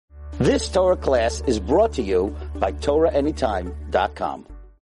This Torah class is brought to you by TorahAnytime.com.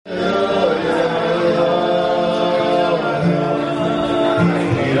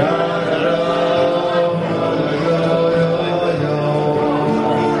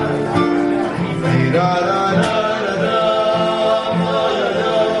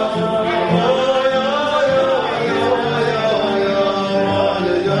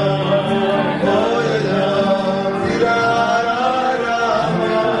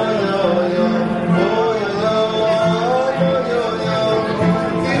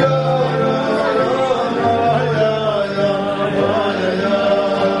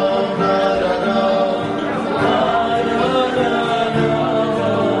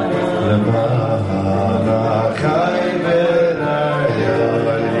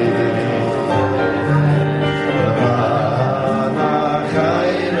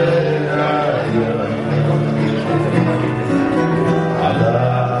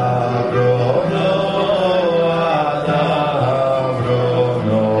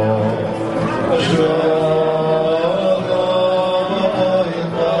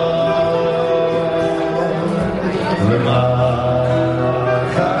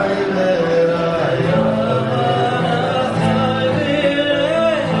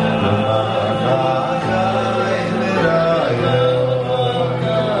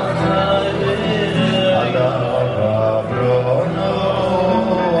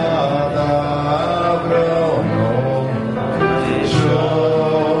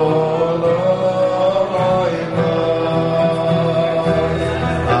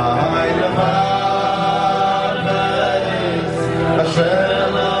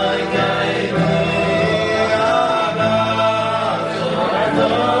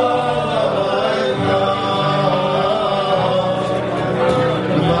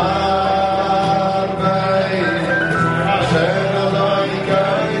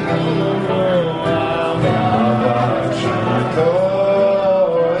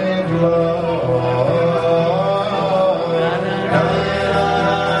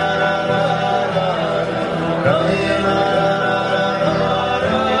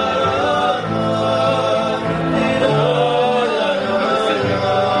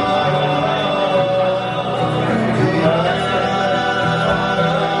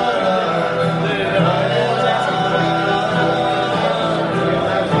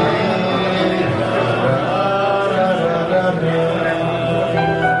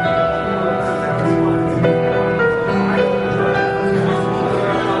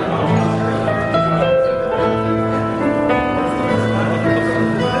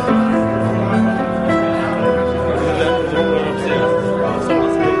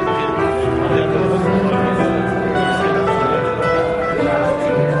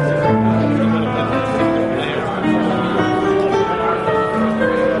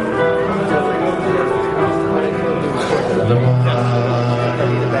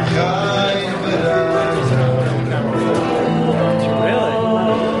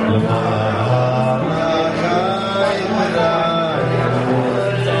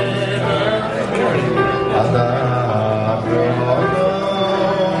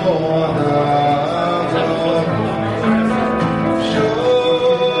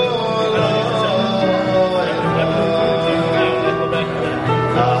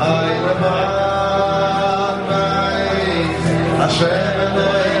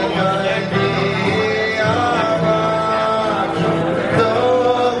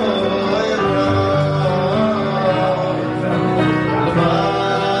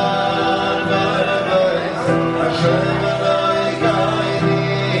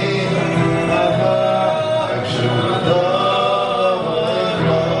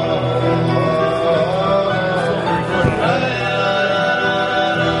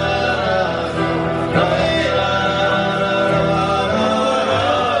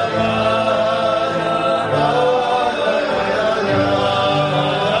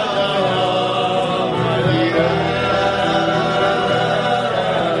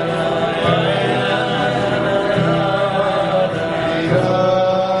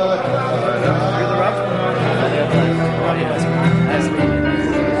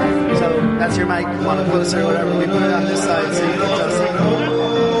 Or whatever, we put it on this side so you can just...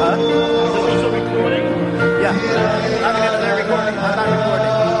 Huh? Yeah. I mean, if they're recording, I'm not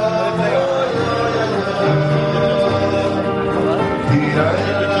recording. But if they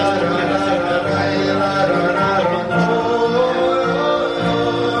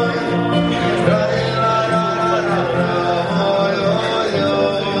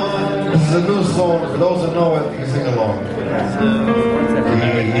This is a new song. For those who know it, you can sing along. Yeah.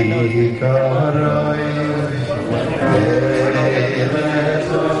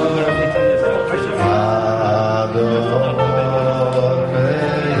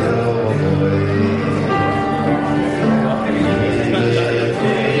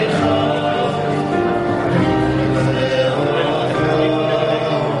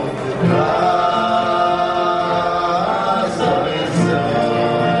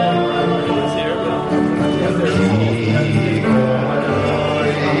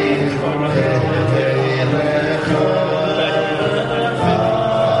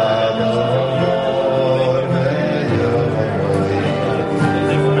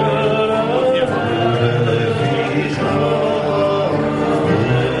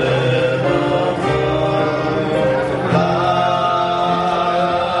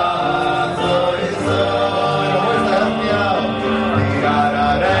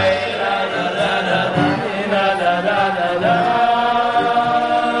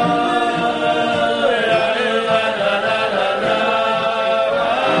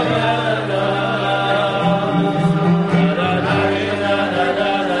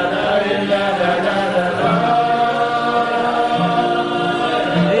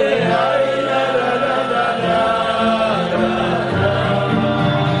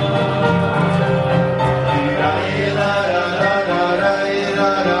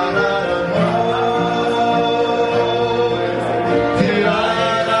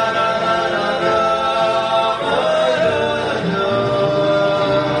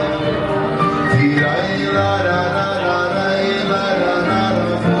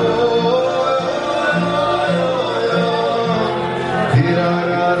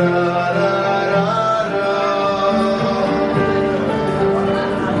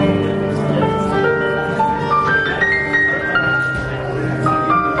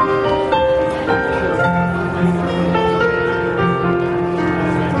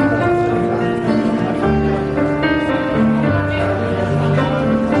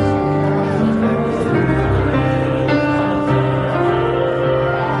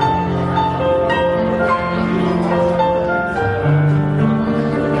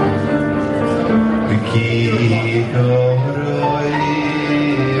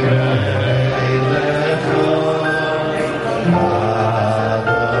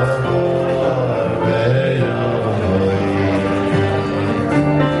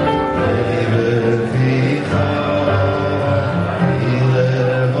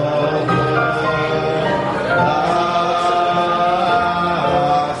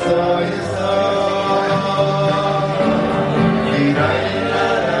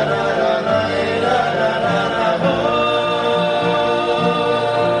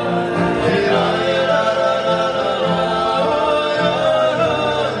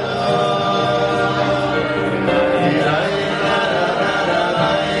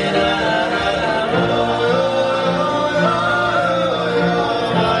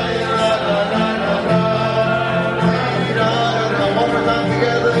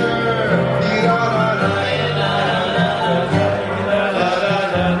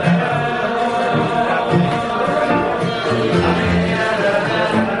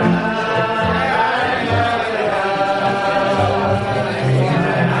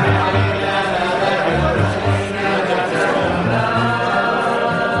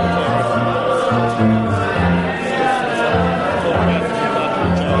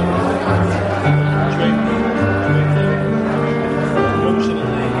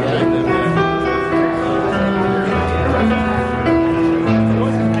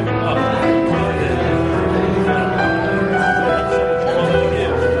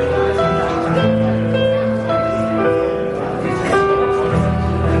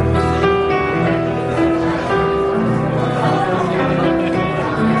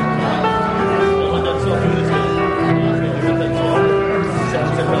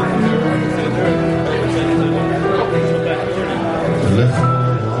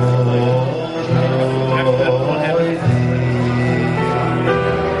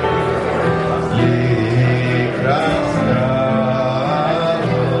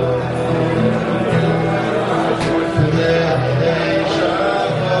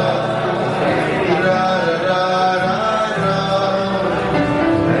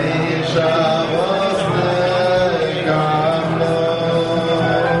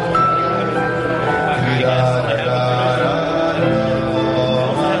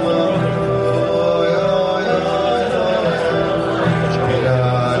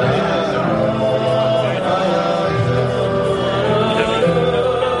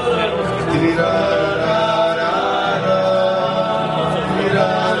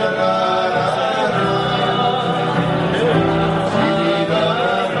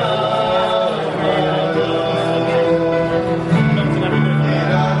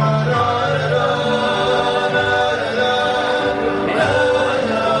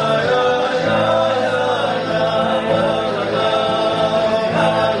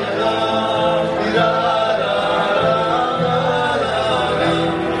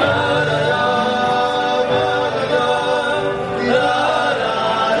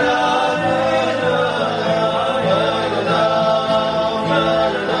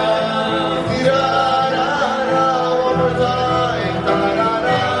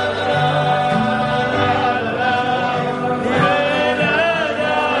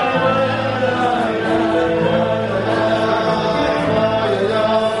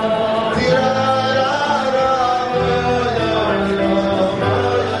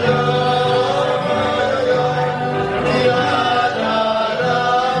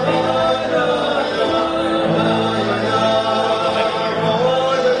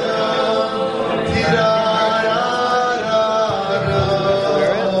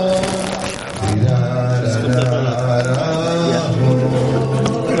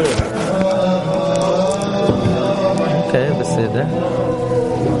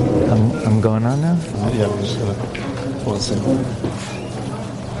 Monsey.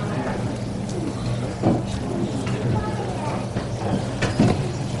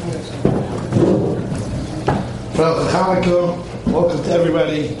 Welcome Chanukah. Welcome to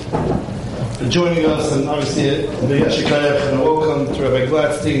everybody for joining us, and obviously the Yeshikayach, and welcome to Rabbi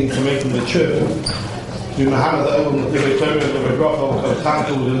Gladstein for making the trip. We Muhammad the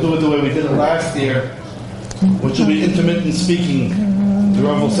Chanukah. We're going to do it the way we did it last year, which will be intermittent speaking. The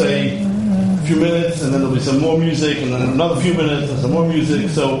Rav will say a few minutes, and then there'll be some more music, and then another few minutes, and some more music.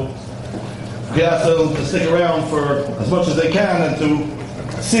 So we ask them to stick around for as much as they can, and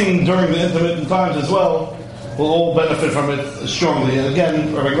to sing during the intermittent times as well. We'll all benefit from it strongly. And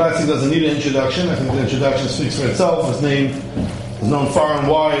again, Rabbi Gladstein doesn't need an introduction. I think the introduction speaks for itself. His name is known far and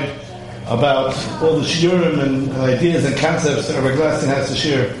wide about all the shiurim and ideas and concepts that Rabbi Gladstein has to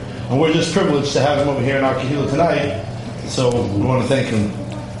share. And we're just privileged to have him over here in our Kehillah tonight. So we want to thank him.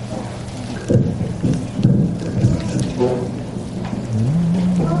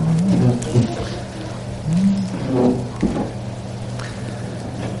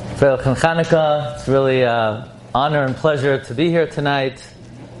 Welcome Chanukah. It's really an honor and pleasure to be here tonight.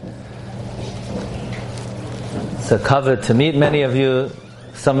 It's a kavod to meet many of you.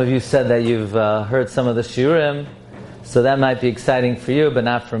 Some of you said that you've heard some of the shiurim, so that might be exciting for you, but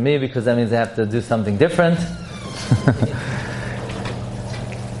not for me, because that means I have to do something different.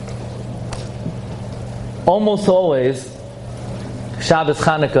 Almost always, Shabbos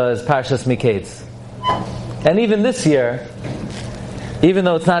Chanukah is Parshas Miketz. And even this year, even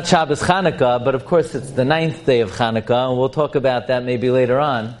though it's not Shabbos Chanukah, but of course it's the 9th day of Chanukah, and we'll talk about that maybe later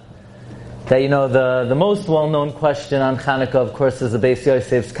on, that the most well-known question on Chanukah, of course, is the Beis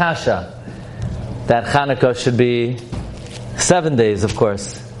Yosef's Kasha, that Chanukah should be 7 days, of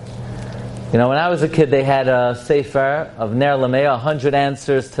course. When I was a kid, they had a sefer of Ner Lamea, 100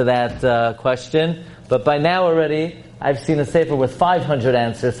 answers to that question, but by now already, I've seen a sefer with 500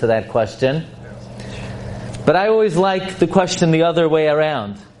 answers to that question. But I always like the question the other way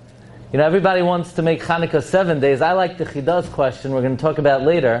around. Everybody wants to make Chanukah 7 days. I like the Chidah's question, we're going to talk about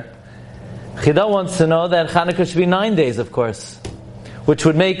later. Chidah wants to know that Chanukah should be 9 days, of course, which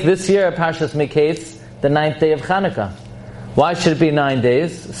would make this year, Parshas Miketz, the 9th day of Chanukah. Why should it be 9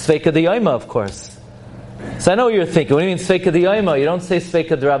 days? Sveika D'Yoyma, of course. So I know what you're thinking. What do you mean Sveika D'Yoyma? You don't say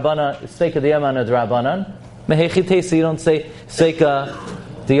Sveika D'Rabbanan, Sveika D'Yoyma D'Rabbanan. Mehechi Teisi, you don't say Sveika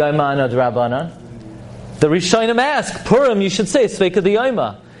D'Yoyma D'Rabbanan. The Rishonim ask, Purim, you should say Sveika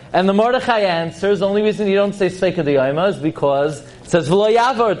D'Yoyma. And the Mordechai answers, the only reason you don't say Sveika D'Yoyma is because it says V'lo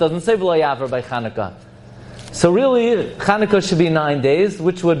Yavar, it doesn't say V'lo Yavar by Chanukah. So really, Chanukah should be 9 days,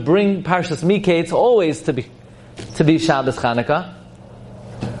 which would bring Parshas Miketz always to be Shabbos Chanukah.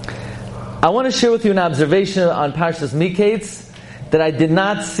 I want to share with you an observation on Parshas Miketz that I did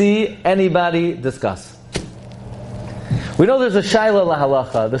not see anybody discuss. We know there's a Shaila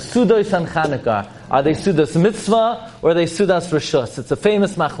Halacha, the Sudos on Chanukah. Are they Sudas Mitzvah or are they Sudas Rishus? It's a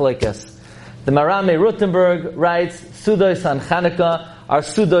famous machlokes. The Marame Rutenberg writes, Sudos on Chanukah are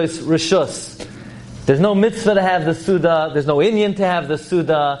Sudos Rishus. There's no mitzvah to have the Suda, there's no inyan to have the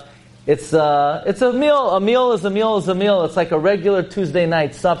Suda. It's a meal. A meal is a meal is a meal. It's like a regular Tuesday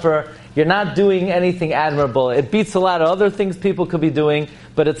night supper. You're not doing anything admirable. It beats a lot of other things people could be doing,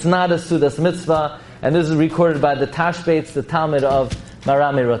 but it's not a Sudas Mitzvah. And this is recorded by the Tashbates, the Talmud of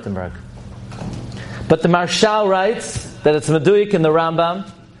Marame Rutenberg. But the Marshal writes that it's Meduyik in the Rambam.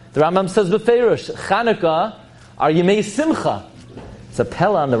 The Rambam says b'feirush, Chanukah are Yemei Simcha. It's a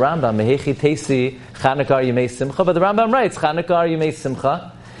pella on the Rambam. Mehechi Teisi, Chanukah are Yemei Simcha. But the Rambam writes, Chanukah are Yemei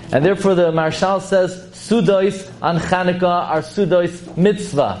Simcha. And therefore the Marshal says, Sudois on Chanukah are Sudois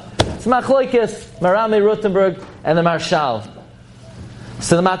Mitzvah. It's Machlokes, Marame Rutenberg and the Marshal.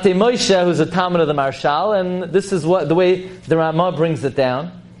 So the Matei Moshe, who's a Talmud of the Marshal, and this is what the way the Ramah brings it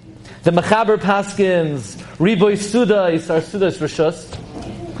down. The Mechaber Paskins, Riboy Sudas are Sudas Rishus.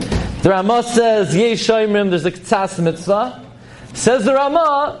 The Ramah says, Yei Shoimrim, there's a K'tzas Mitzvah. Says the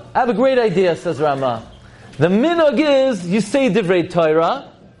Ramah, I have a great idea, says the Ramah. The minhag is, you say Divrei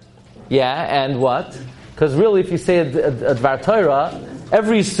Torah. Yeah, and what? Because really, if you say a Dvar Torah,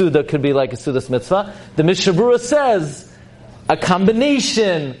 every Suda could be like a Sudas Mitzvah. The Mishabura says, a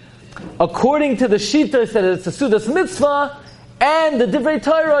combination, according to the Shita, said it's a Sudas Mitzvah, and the Divrei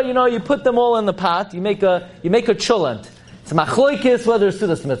Torah, you put them all in the pot, you make a chulant. It's machlokes whether it's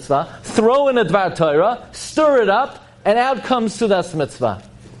Sudas Mitzvah, throw in a Dvar Torah, stir it up, and out comes Sudas Mitzvah.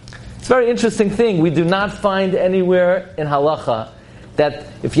 It's a very interesting thing. We do not find anywhere in Halacha that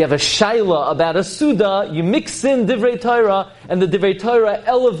if you have a shaila about a Suda, you mix in Divrei Torah, and the Divrei Torah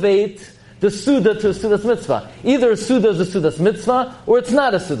elevate the Suda to a Sudas Mitzvah. Either a Suda is a Sudas Mitzvah, or it's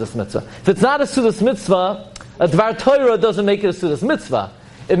not a Sudas Mitzvah. If it's not a Sudas Mitzvah, A Dvar Torah doesn't make it a Sudas Mitzvah.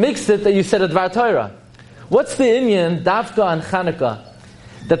 It makes it that you said a Dvar Torah. What's the inyan, Dafka and Chanukah?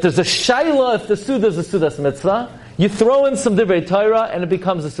 That there's a Shaila if the Suda is a Sudas Mitzvah. You throw in some Divrei Torah and it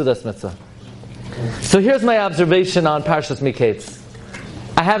becomes a Sudas Mitzvah. So here's my observation on Parshas Miketz.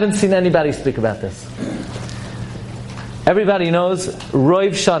 I haven't seen anybody speak about this. Everybody knows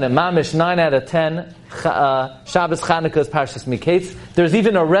Roiv Shanim, Mamish 9 out of 10. Shabbos Chanukah is Parshas Miketz. There's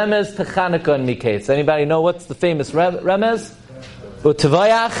even a remez to Chanukah in Miketz. Anybody know what's the famous remez?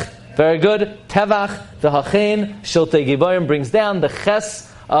 Utevayach, very good. Tevach v'hachein Shiltei Giborim brings down the ches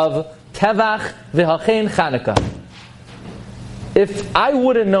of Tevach v'hachein Chanukah. If I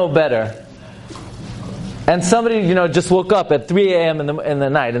wouldn't know better, and somebody just woke up at 3 a.m. in the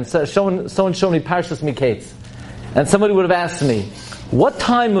night and someone showed me Parshas Miketz, and somebody would have asked me, what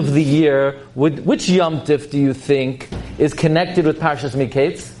time of the year, which Yom Tif do you think is connected with Parshas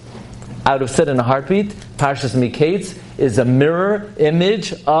Miketz? I would have said in a heartbeat, Parshas Miketz is a mirror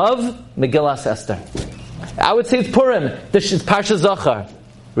image of Megillas Esther. I would say it's Purim. This is Parshas Zachar.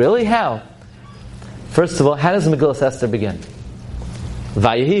 Really? How? First of all, how does Megillas Esther begin?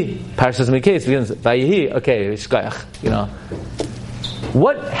 Vayehi. Parshas Miketz begins Vayehi. Okay, Shkoyach.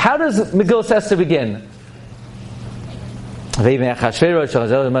 How does Megillas Esther begin? Bayomim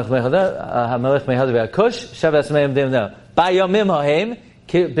hahem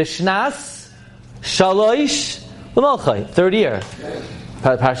b'shnas shalosh l'malchai. Third year.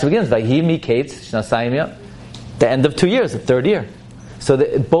 Parsha begins Vayehi Miketz Shnasayim. The end of 2 years, the third year. So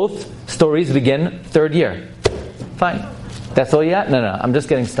both stories begin third year. Fine. That's all you got? No. I'm just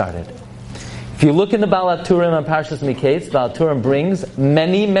getting started. If you look in the Baal Turim and Parshas Miketz, Baal Turim brings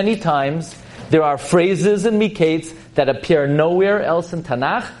many, many times. There are phrases in Miketz that appear nowhere else in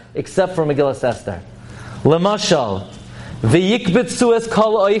Tanakh except for Megillas Esther. Lemashal, v'yikbetzu es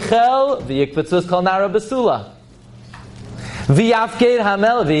kol oichel, v'yikbetzu es kol nara besula. V'yafked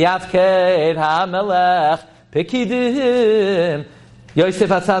hamelech pekidim. Yosef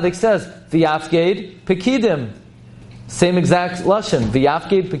HaTzadik says, v'yafked pekidim. Same exact lashon.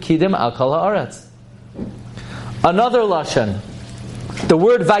 V'yafked pekidim al kol haaretz. Another lashon. The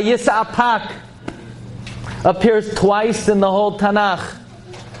word vayisapak appears twice in the whole Tanakh.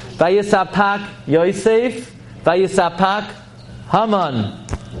 Vayisapak Yosef, Vayisapak Haman.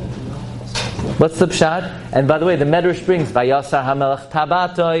 What's the pshat? And by the way, the Medrash brings Vayasar Hamelech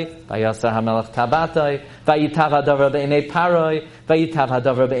Tabatoi, Vayitav Hadavar B'Einei Paroi, Vayitav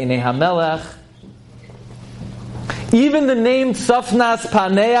Hadavar B'Einei Hamelech. Even the name Tzafnas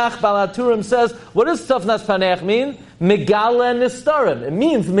Paneach, Baal HaTurim says, what does Tzafnas Paneach mean? Megala Nistarim. It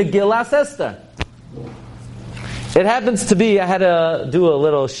means Megillas Esther. It happens to be, I had to do a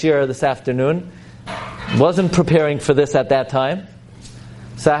little shir this afternoon. Wasn't preparing for this at that time.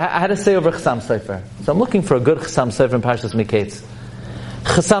 So I had to say over Chassam Sofer. So I'm looking for a good Chassam Sofer in Parshas Miketz.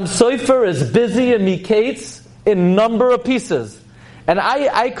 Chassam Sofer is busy in Miketz in number of pieces. And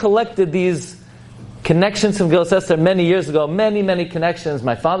I collected these connections from Megillas Esther many years ago. Many, many connections.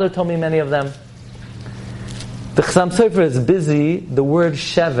 My father told me many of them. The Chassam Sofer is busy. The word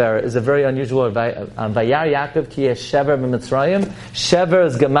shever is a very unusual word. On Vayar Yaakov ki yesh shever b'Mitzrayim. Shever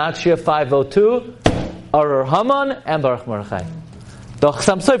is Gematria 502, Arur Haman, and Baruch Mordechai. The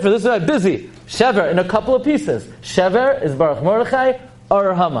Chassam Sofer, this is very busy. Shever in a couple of pieces. Shever is Baruch Mordechai,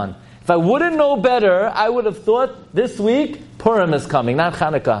 Arur Haman. If I wouldn't know better, I would have thought this week Purim is coming, not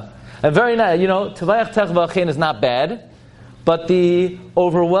Chanukah. And very nice, Tevayach Tech V'Achein is not bad, but the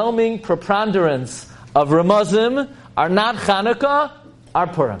overwhelming preponderance of Ramazim are not Chanukah, are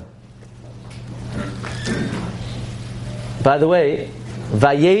Purim. By the way,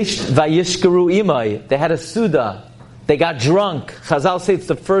 Vayishkeru Imai, they had a Suda. They got drunk. Chazal say it's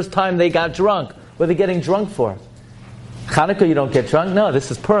the first time they got drunk. What are they getting drunk for? Chanukah, you don't get drunk? No,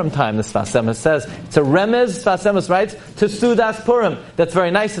 this is Purim time, the Sfas Emes says. It's a remez, Sfas Emes writes, to Sudas Purim. That's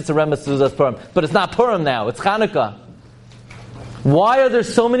very nice, it's a remez to Sudas Purim. But it's not Purim now, it's Chanukah. Why are there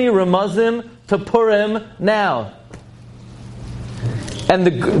so many remazim to Purim now? And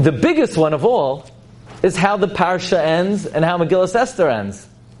the biggest one of all is how the Parsha ends and how Megillas Esther ends.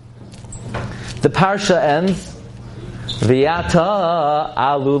 The Parsha ends, V'yata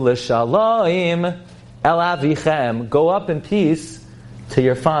alu l'shalom el avichem. Go up in peace to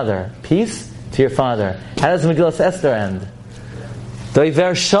your father. Peace to your father. How does Megillas Esther end?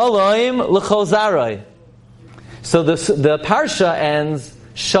 Doiver shalom l'chol zaroi. So the Parsha ends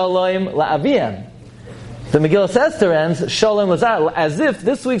shalom la'aviem. The Megillas Esther ends shalom l'zaroi. As if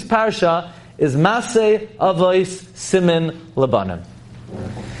this week's Parsha is Maseh Avos Simin Labanim.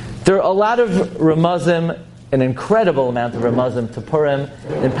 There are a lot of Ramazim, an incredible amount of Ramazim to Purim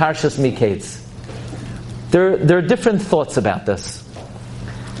in Parshas Miketz. There are different thoughts about this.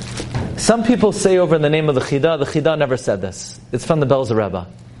 Some people say over in the name of the Chidah never said this. It's from the Belzer Rebbe.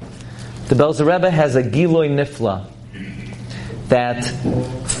 The Belzer Rebbe has a Giloi Nifla that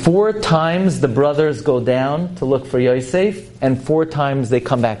 4 times the brothers go down to look for Yosef, and 4 times they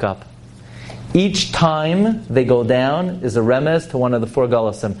come back up. Each time they go down is a remez to one of the 4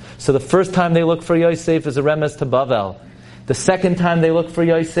 Galasim. So the first time they look for Yosef is a remez to Bavel. The second time they look for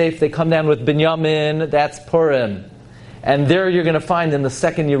Yosef, they come down with Binyamin, that's Purim. And there you're going to find in the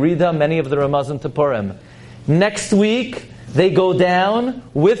second Yerida many of the Ramazim to Purim. Next week, they go down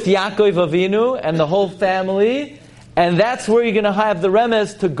with Yaakov Avinu and the whole family, and that's where you're going to have the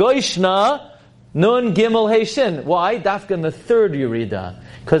remez to Goishna, Nun Gimel Heishin. Why? Dafka in the 3rd Yerida.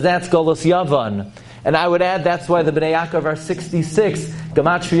 Because that's Golos Yavan. And I would add, that's why the Bnei Yaakov are 66,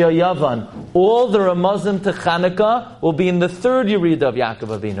 Gematria Yavan. All the Ramazim to Chanukah will be in the 3rd Yerida of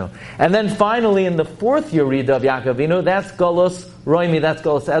Yaakov Avinu. And then finally in the 4th Yerida of Yaakov Avinu, that's Golos Roimi, that's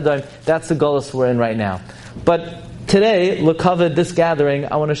Golos Edom, that's the Golos we're in right now. But today, L'Kavod, this gathering,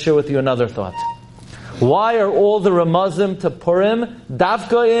 I want to share with you another thought. Why are all the Ramazim to Purim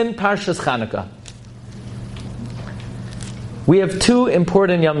Davka in Parshas Chanukah? We have 2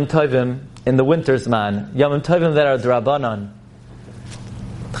 important Yom Tovim in the winter's man. Yom Tovim that are D'Rabbanan.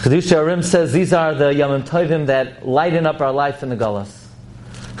 Chiddushei HaRim says these are the Yom Tovim that lighten up our life in the Galus.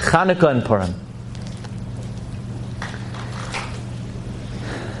 Chanukah and Purim.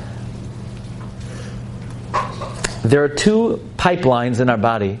 There are 2 pipelines in our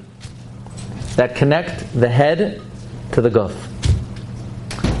body that connect the head to the guf.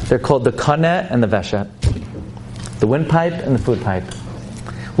 They're called the kaneh and the veshet. The windpipe and the food pipe.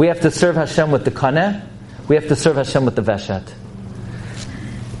 We have to serve Hashem with the kaneh. We have to serve Hashem with the veshet.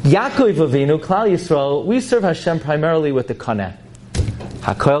 Yaakov Avinu, Klal Yisrael, we serve Hashem primarily with the kaneh.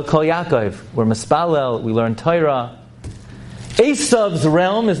 Hakoel Kol Yaakov. We're mispalel. We learn Torah. Esav's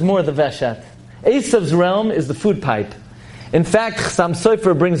realm is more the veshet. Esav's realm is the food pipe. In fact, Chassam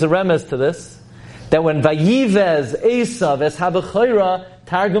Sofer brings a remez to this, that when Vayivez Esav es habechoira,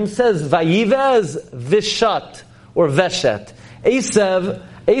 Targum says Vayivez vishat or veshet.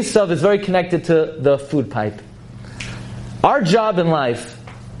 Esav is very connected to the food pipe. Our job in life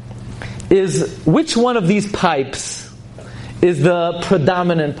is which one of these pipes is the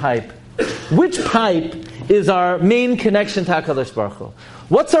predominant pipe? Which pipe is our main connection to HaKadosh Baruch Hu?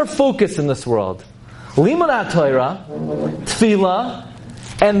 What's our focus in this world? Limud Torah, Tefillah,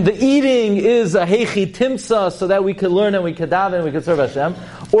 and the eating is a heichi timsa so that we could learn and we could daven and we could serve Hashem,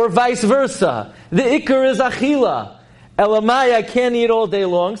 or vice versa. The ikar is achila. Elamai, I can't eat all day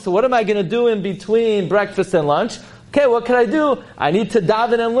long, so what am I going to do in between breakfast and lunch? Okay, what can I do? I need to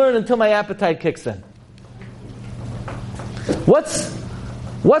daven and learn until my appetite kicks in. What's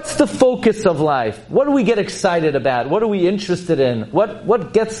the focus of life? What do we get excited about? What are we interested in?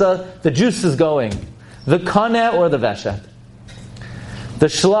 What gets the juices going? The kaneh or the veshet? The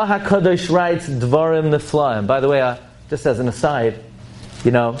Shlach HaKadosh writes Dvarim Niflaim. By the way, just as an aside, the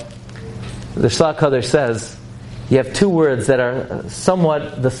Shlach HaKadosh says you have 2 words that are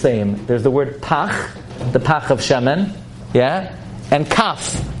somewhat the same. There's the word pach, the pach of shemen, and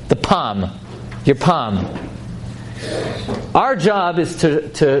kaf, the palm, your palm. Our job is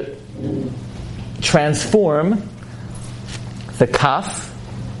to transform the kaf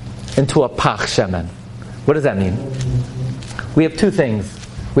into a pach shemen. What does that mean? We have 2 things.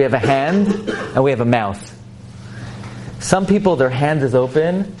 We have a hand and we have a mouth. Some people, their hand is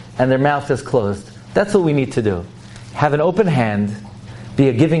open and their mouth is closed. That's what we need to do. Have an open hand, be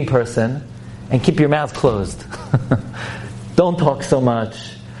a giving person, and keep your mouth closed. Don't talk so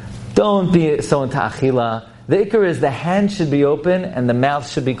much. Don't be so into achila. The ikar is the hand should be open and the mouth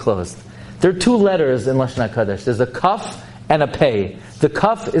should be closed. There are 2 letters in Lashon HaKadosh. There's a kaf and a pei. The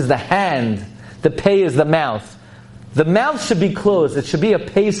kaf is the hand. The pei is the mouth. The mouth should be closed. It should be a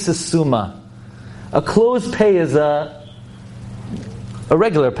pei sesuma. A closed pei is a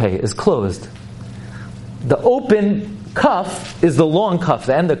regular pei, is closed. The open kaf is the long kaf,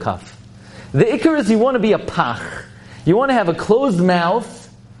 the end of kaf. The ikar is you want to be a pach. You want to have a closed mouth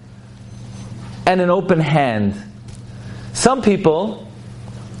and an open hand. Some people,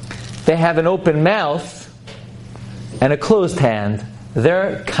 they have an open mouth and a closed hand.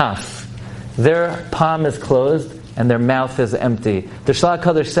 Their kaf, their palm is closed and their mouth is empty. The Shlach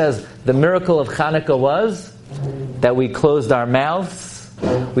HaKadosh says the miracle of Chanukah was that we closed our mouths.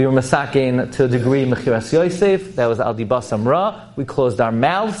 We were masakin to a degree Mechiras Yosef. That was Al Dibasam Ra. We closed our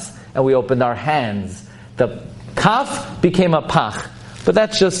mouths and we opened our hands. The kaf became a pach. But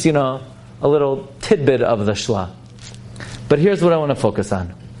that's just, a little tidbit of the Shla. But here's what I want to focus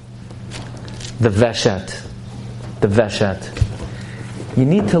on. the veshet. The veshet. You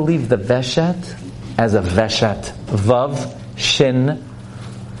need to leave the veshet as a veshet. Vav, shin,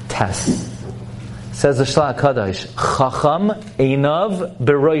 tes. Says the Shla HaKadosh, Chacham einav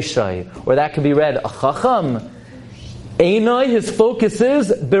beroishai. Or that can be read, a Chacham, einai, his focus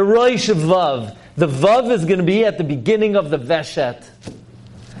is beroish vav. The vav is going to be at the beginning of the veshet.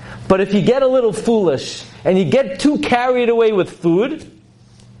 But if you get a little foolish, and you get too carried away with food,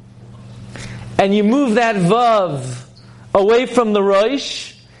 and you move that vav away from the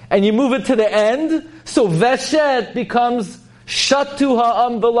roish, and you move it to the end, so veshet becomes shatu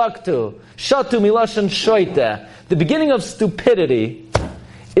ha'am belaktu. Shatu milashan shoite. The beginning of stupidity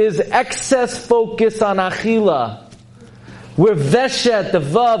is excess focus on achila. Where veshet, the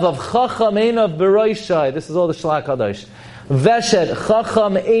vav of chacham einav beroishai. This is all the Shla HaKadosh. Veshet,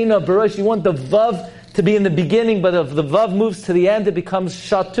 chacham einav beroishai. You want the vav to be in the beginning, but if the vav moves to the end, it becomes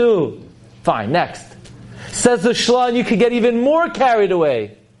shatu. Fine, next. Says the Shla, and you could get even more carried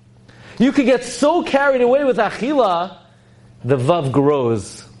away. You could get so carried away with achila, the vav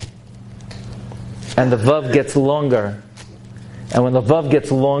grows. And the vav gets longer. And when the vav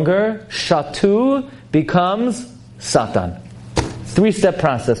gets longer, shatu becomes satan. 3-step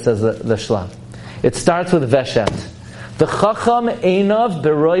process, says the Shla. It starts with veshet. The chacham einav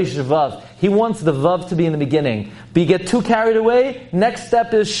beroish vav. He wants the vav to be in the beginning. But you get too carried away, next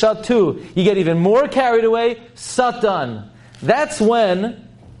step is shatu. You get even more carried away, satan. That's when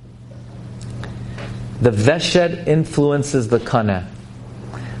the veshet influences the kaneh.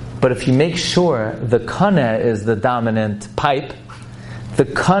 But if you make sure the kaneh is the dominant pipe, the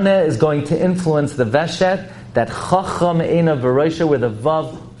kaneh is going to influence the veshet, that chacham einav beroisha, where the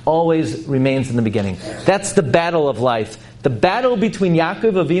vav always remains in the beginning. That's the battle of life. The battle between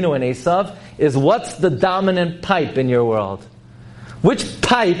Yaakov Avinu and Esav is what's the dominant pipe in your world? Which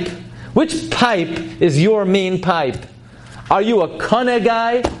pipe is your main pipe? Are you a kaneh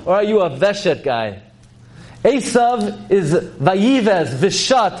guy or are you a veshet guy? Esav is vayivez,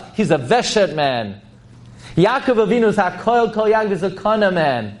 vishat. He's a veshet man. Yaakov Avinu is hakoil kol Yaakov, is a kaneh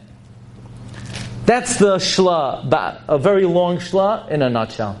man. That's the shla, a very long shla in a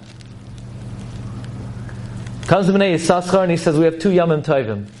nutshell. Comes to Bnei Yisachar and he says we have 2 Yomim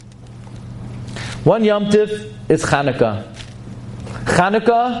Tovim. One Yom Tiv is Chanukah.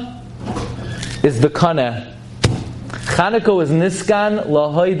 Chanukah is the kaneh. Chanukah is niskan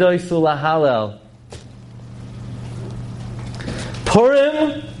lahoidois ulahalel.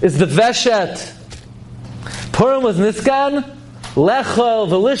 Purim is the veshet. Purim was niskan lechol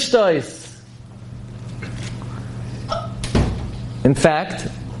v'lishtois. In fact,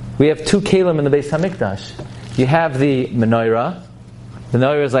 we have 2 kelim in the Beis Hamikdash. You have the menorah. The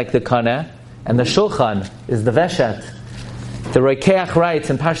menorah is like the kaneh, and the shulchan is the veshet. The Roikeach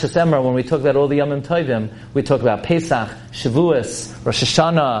writes in Parshas Emor, when we talk about all the Yomim Tovim, we talk about Pesach, Shavuos, Rosh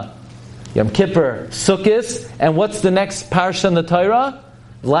Hashanah, Yom Kippur, Sukkot, and what's the next parsha in the Torah?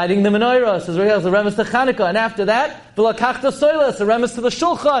 Lighting the menorah. Says Roikeach, the remes to Chanukah, and after that, V'lakachta soilas, the remes to the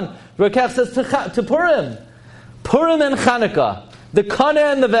shulchan. Roikeach says to Purim. Purim and Chanukah. The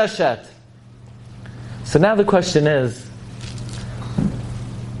kaneh and the veshet. So now the question is,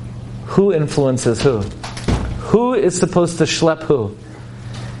 who influences who? Who is supposed to schlep who?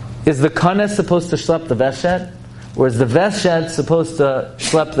 Is the kaneh supposed to schlep the veshet? Or is the veshet supposed to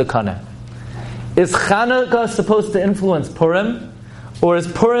schlep the kaneh? Is Chanukah supposed to influence Purim? Or is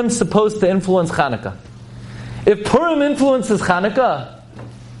Purim supposed to influence Chanukah? If Purim influences Chanukah,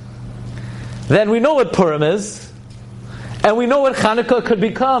 then we know what Purim is. And we know what Chanukah could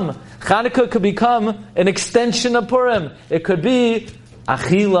become. Chanukah could become an extension of Purim. It could be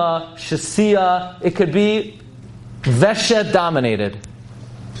achila, shasiya. It could be veshet dominated.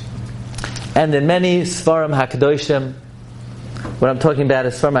 And in many Sfarim HaKadoshim, what I'm talking about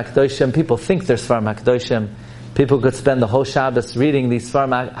is Sfarim HaKadoshim. People think they're Sfarim HaKadoshim. People could spend the whole Shabbos reading these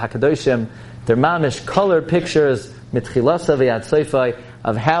Sfarim HaKadoshim. They're mamish colored pictures, mitchilasa v'yad soifai,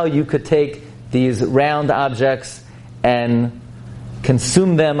 of how you could take these round objects and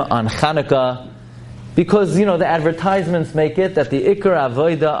consume them on Chanukah, because the advertisements make it that the Ikar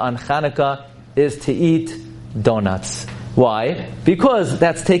Avoida on Chanukah is to eat donuts. Why? Because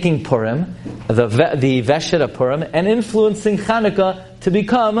that's taking Purim, the veshet of Purim, and influencing Chanukah to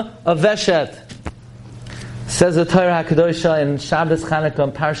become a veshet. Says the Torah HaKadosha in Shabbos Chanukah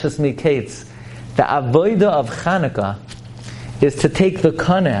and Parshas Miketz, the Avoida of Chanukah is to take the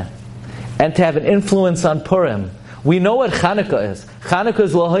kaneh and to have an influence on Purim. We know what Chanukah is. Chanukah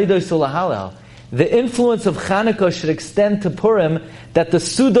is lahoidos ulahalel. The influence of Chanukah should extend to Purim, that the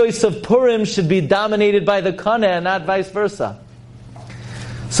sudos of Purim should be dominated by the kaneh and not vice versa.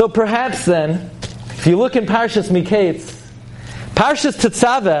 So perhaps then, if you look in Parshas Miketz, Parshas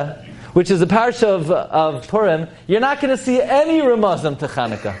Tetzaveh, which is a parsha of Purim, you're not going to see any Ramazim to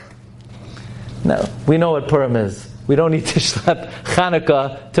Chanukah. No, we know what Purim is. We don't need to schlep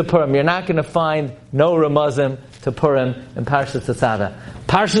Chanukah to Purim. You're not going to find no Ramazim to Purim in Parshas Tetzaveh.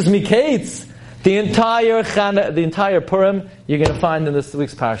 Parshas Miketz, the entire Purim, you're going to find in this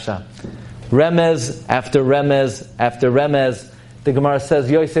week's parsha. Remez after Remez after Remez. The Gemara says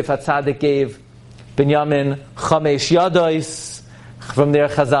Yosef HaTzadik gave Binyamin Chamesh Yadois. From there,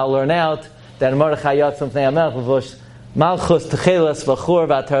 Chazal learn out that Mordechai Yatzim Pnei HaMelech V'vosh Malchus Techeles V'chur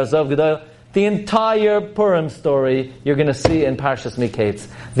V'atarazov Gedol. The entire Purim story you're going to see in Parshas Miketz.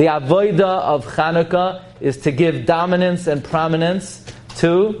 The avodah of Chanukah is to give dominance and prominence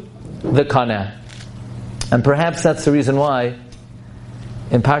to the Kaneh. And perhaps that's the reason why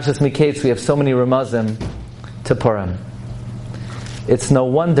in Parshas Miketz we have so many Ramazim to Purim. It's no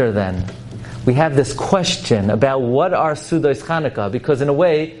wonder then we have this question about what are Sudos Chanukah, because in a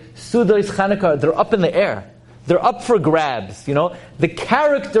way, Sudos Chanukah, they're up in the air. They're up for grabs, The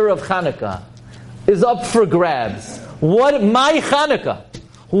character of Chanukah is up for grabs. My Chanukah?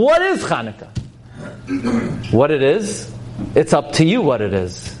 What is Chanukah? What it is? It's up to you what it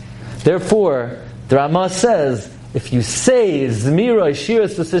is. Therefore, the Ramah says, if you say Zmira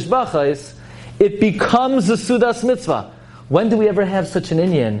Shiras V'Sishbachais, it becomes a Sudas Mitzvah. When do we ever have such an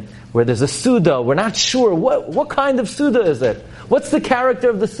inyan where there's a Suda? We're not sure. What kind of Suda is it? What's the character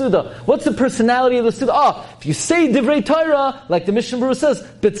of the Suda? What's the personality of the Suda? If you say Divrei Torah, like the Mishnah Berurah says,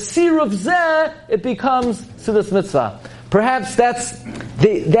 B'tzir of Zeh, it becomes Sudas Mitzvah. Perhaps that's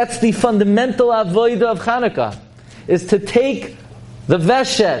the fundamental avodah of Chanukah, is to take the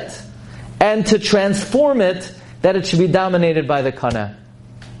Veshet and to transform it, that it should be dominated by the Kaneh.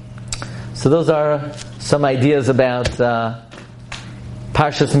 So those are some ideas about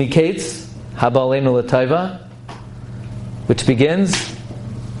Parshas Miketz, Haba Aleinu L'Taiva, which begins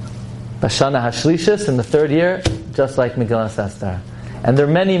Bashana Hashlishis in the third year, just like Megillas Esther. And there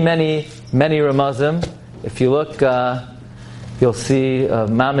are many, many, many Ramazim. If you look, you'll see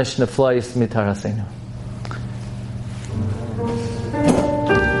Mamish Neflois Mitarasenu.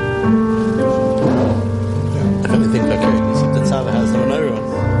 If anything, okay, Tetzaveh has the menorah.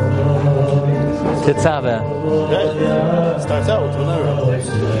 Tetzaveh. Right? It starts out with menorah.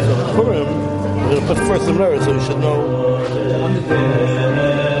 So for Purim, we're going to put first the menorah, so you should know.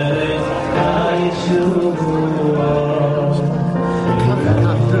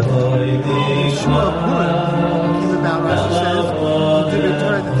 About Rashi says he did a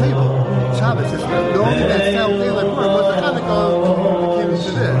Torah at the table. Shabbos says the only that fell clear like Purim was the Chanukah that came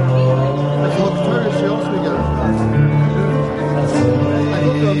into this. That's what the Torah she also got. I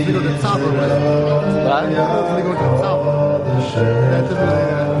hope they go to Tzava. What? They go to Tzava. That's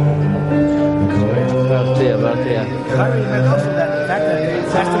Bartia. Kyrie had also that the fact that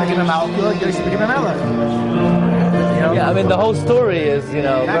it's has to give him out good, you should give him out. Yeah, I mean the whole story is,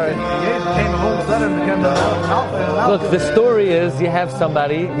 very... Look, the story is you have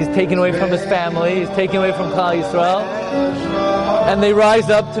somebody, he's taken away from his family, he's taken away from Klal Yisrael, and they rise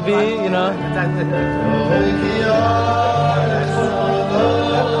up to be,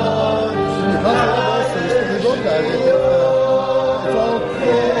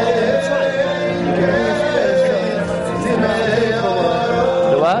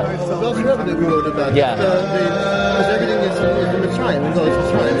 What? Yeah. Because everything is in Mitzrayim. We go to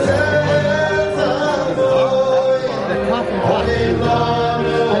Mitzrayim. The top and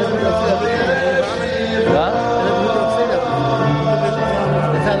What?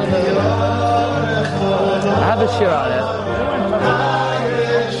 I have a shir on it.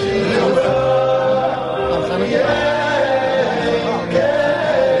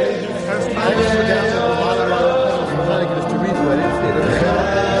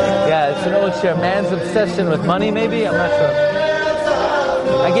 It's an old share. Man's obsession with money, maybe? I'm not sure.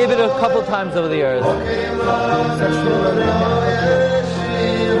 I gave it a couple times over the years. What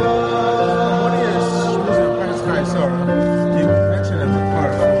is Sorrow? You mentioned as a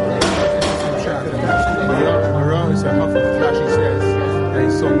part of the Rashi says that he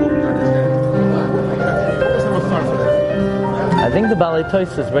saw movement on his head. What was the part for that? I think the Balei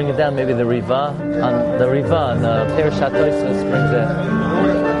Tosfos bring it down. Maybe the Riva on the Perushat Tosfos brings it.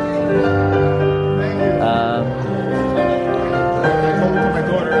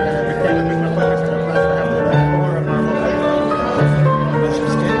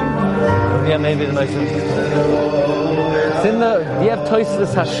 Yeah, maybe the most. It's in the. Do you have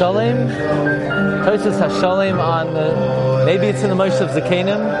Tosfos Hashalem? Tosfos Hashalem on the. Maybe it's in the Moshe of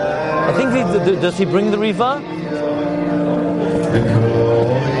Zakenim. I think does he bring the Riva?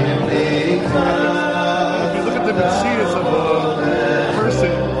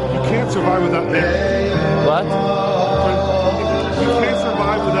 What? You can't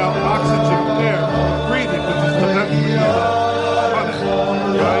survive without oxygen air, breathing, which is the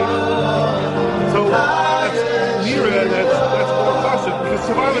right? So that's near it, that's more caution. You can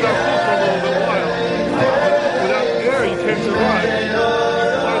survive without food for a little while. Without air, you can't survive.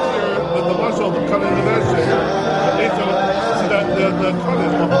 That's the muscle, the cut in the vegetables. So that the cut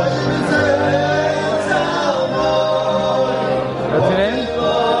is What's your name?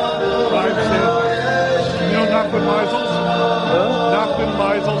 Nachman Meisels. Nachman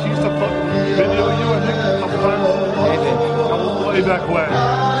Meisels used to put video you, I think, a couple times. Way back when.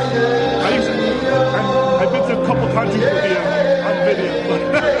 I've been to a couple countries with you on video.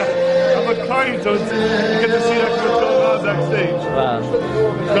 I'm a client, so you get to see that what's going on backstage. Wow.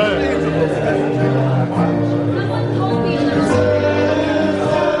 Good.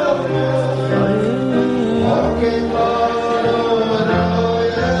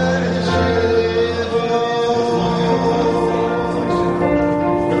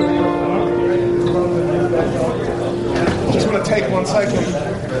 Take 1 second.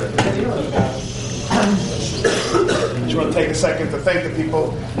 Just want to take a second to thank the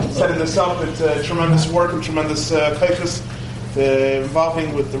people setting this up. It's tremendous work and tremendous kaiches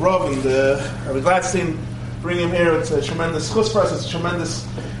involving with the Rav and Rabbi Gladstein. Bringing him here, it's a tremendous chus for us. It's a tremendous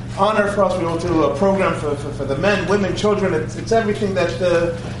honor for us. We want to do a program for the men, women, children. It's everything that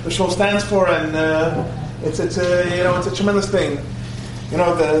the show stands for, and it's a tremendous thing. You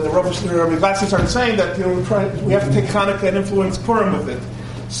know, the Rabbi Gladstein started saying that we have to take Chanukah and influence Purim with it.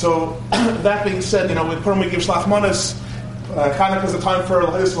 So that being said, with Purim we give shlach manos. Chanukah is a time for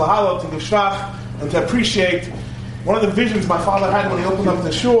Lahala to give shlach and to appreciate. One of the visions my father had when he opened up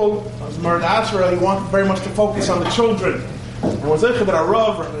the shul was Murad Asra. He wanted very much to focus on the children. And was that our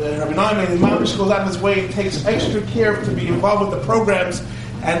Rav, Rabbi Naiman, his mom goes out of his way and takes extra care to be involved with the programs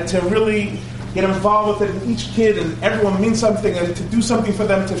and to really get involved with it, and each kid and everyone means something, and to do something for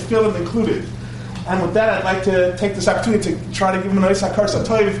them to feel them included. And with that, I'd like to take this opportunity to try to give them a nice hakar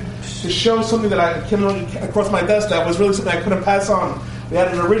satov, to show something that I came across my desk that was really something I couldn't pass on. We had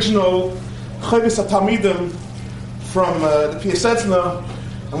an original Chavis HaTalmidim from the Piasetzna,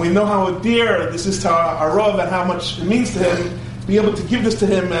 and we know how dear this is to our Rav and how much it means to him to be able to give this to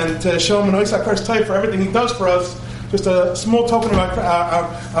him and to show him a nice hakar satov for everything he does for us. Just a small token of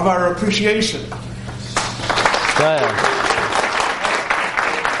our appreciation. Good.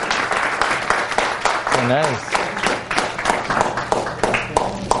 So nice.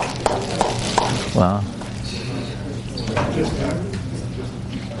 Wow.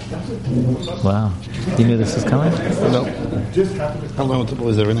 Wow. You knew this was coming? No. I learned with the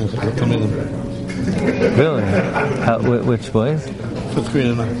boys every night. Really? Which boys? 5th grade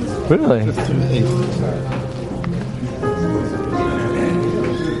and 9th. Really? 5th to 8th.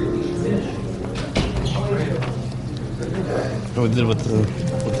 We did with the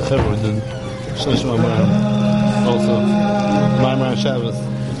Hebrew, we did Shlish Ma'amar, also Ma'amar Shabbos.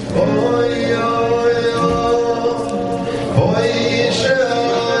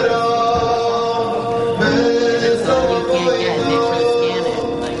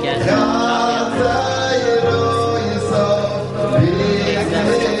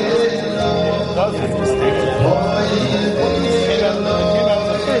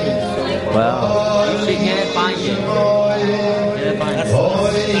 Wow. You should get it by you.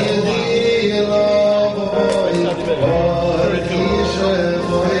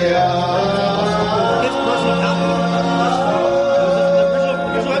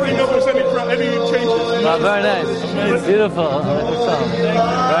 Wow, very nice. Beautiful. Very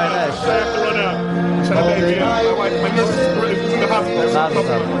nice. I have to run out. My nurse is in the hospital.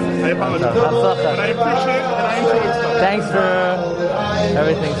 I apologize. But I appreciate it and I enjoy stuff. Thanks for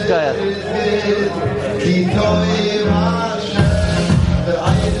everything. Shkoyach.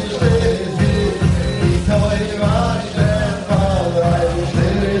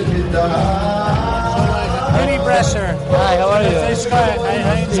 Hi, how are you? I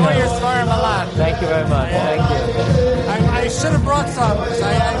enjoy your Svarim a lot. Thank you very much. Thank you. I should have brought some because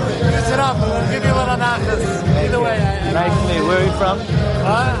I used it up. I'm going to give you a little nachas. Either way. Nice to meet you. Where are you from?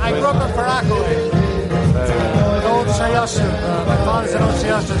 I grew up in Parakaway. The old Shayashu. My father's an old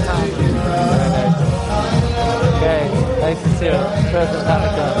Shayashu town. Very nice. Okay, nice to see you. President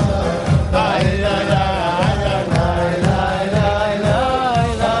Chanukah.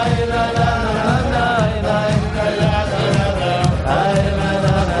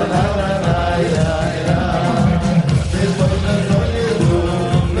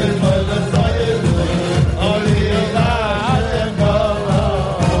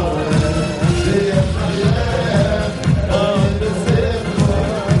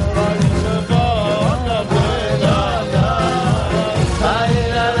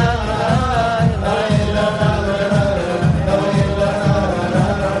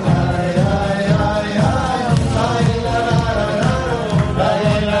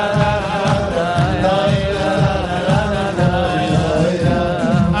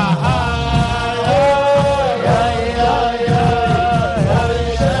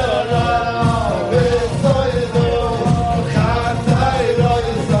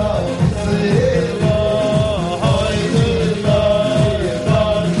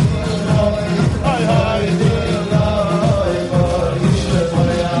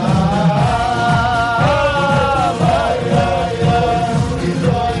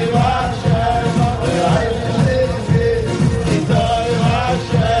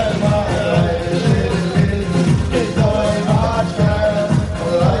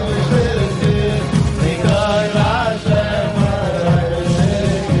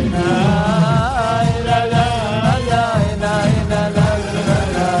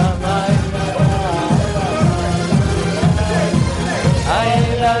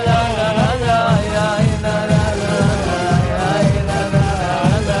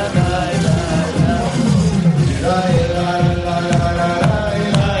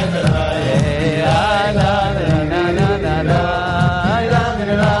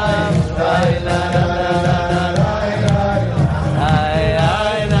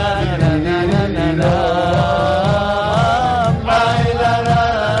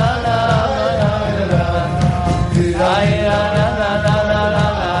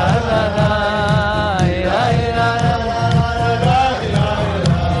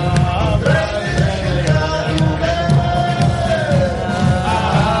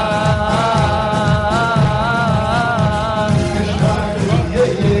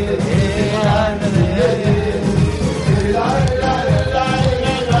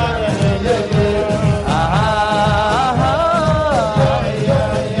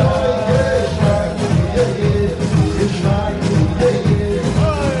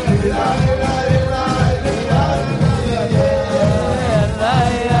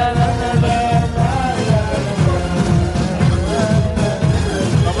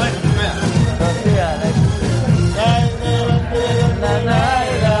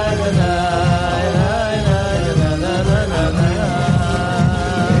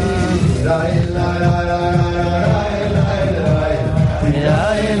 My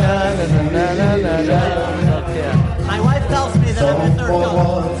wife tells me that I'm the third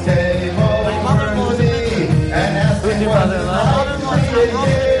cousin. My mother-in-law is a mitzvah. Who's your mother-in-law? My mother-in-law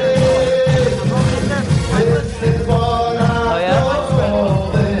is a Oh yeah?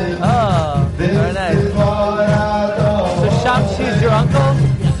 Oh, very nice. So Shamshi's your uncle?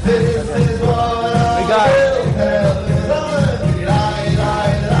 We got it.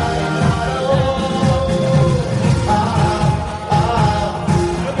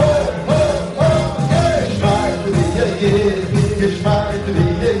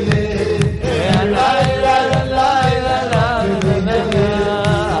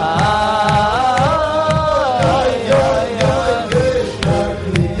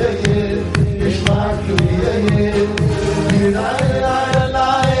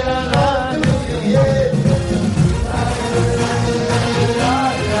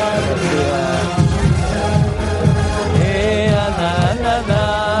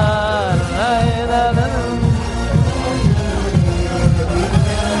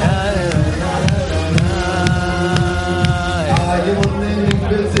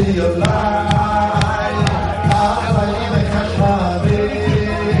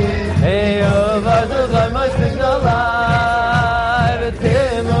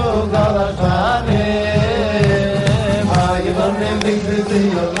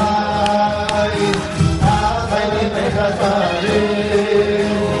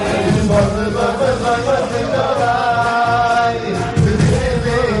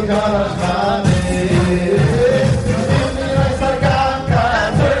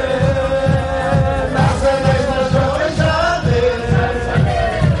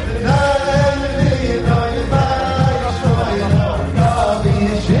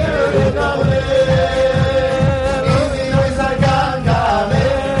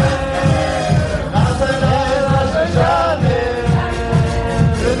 Shaarei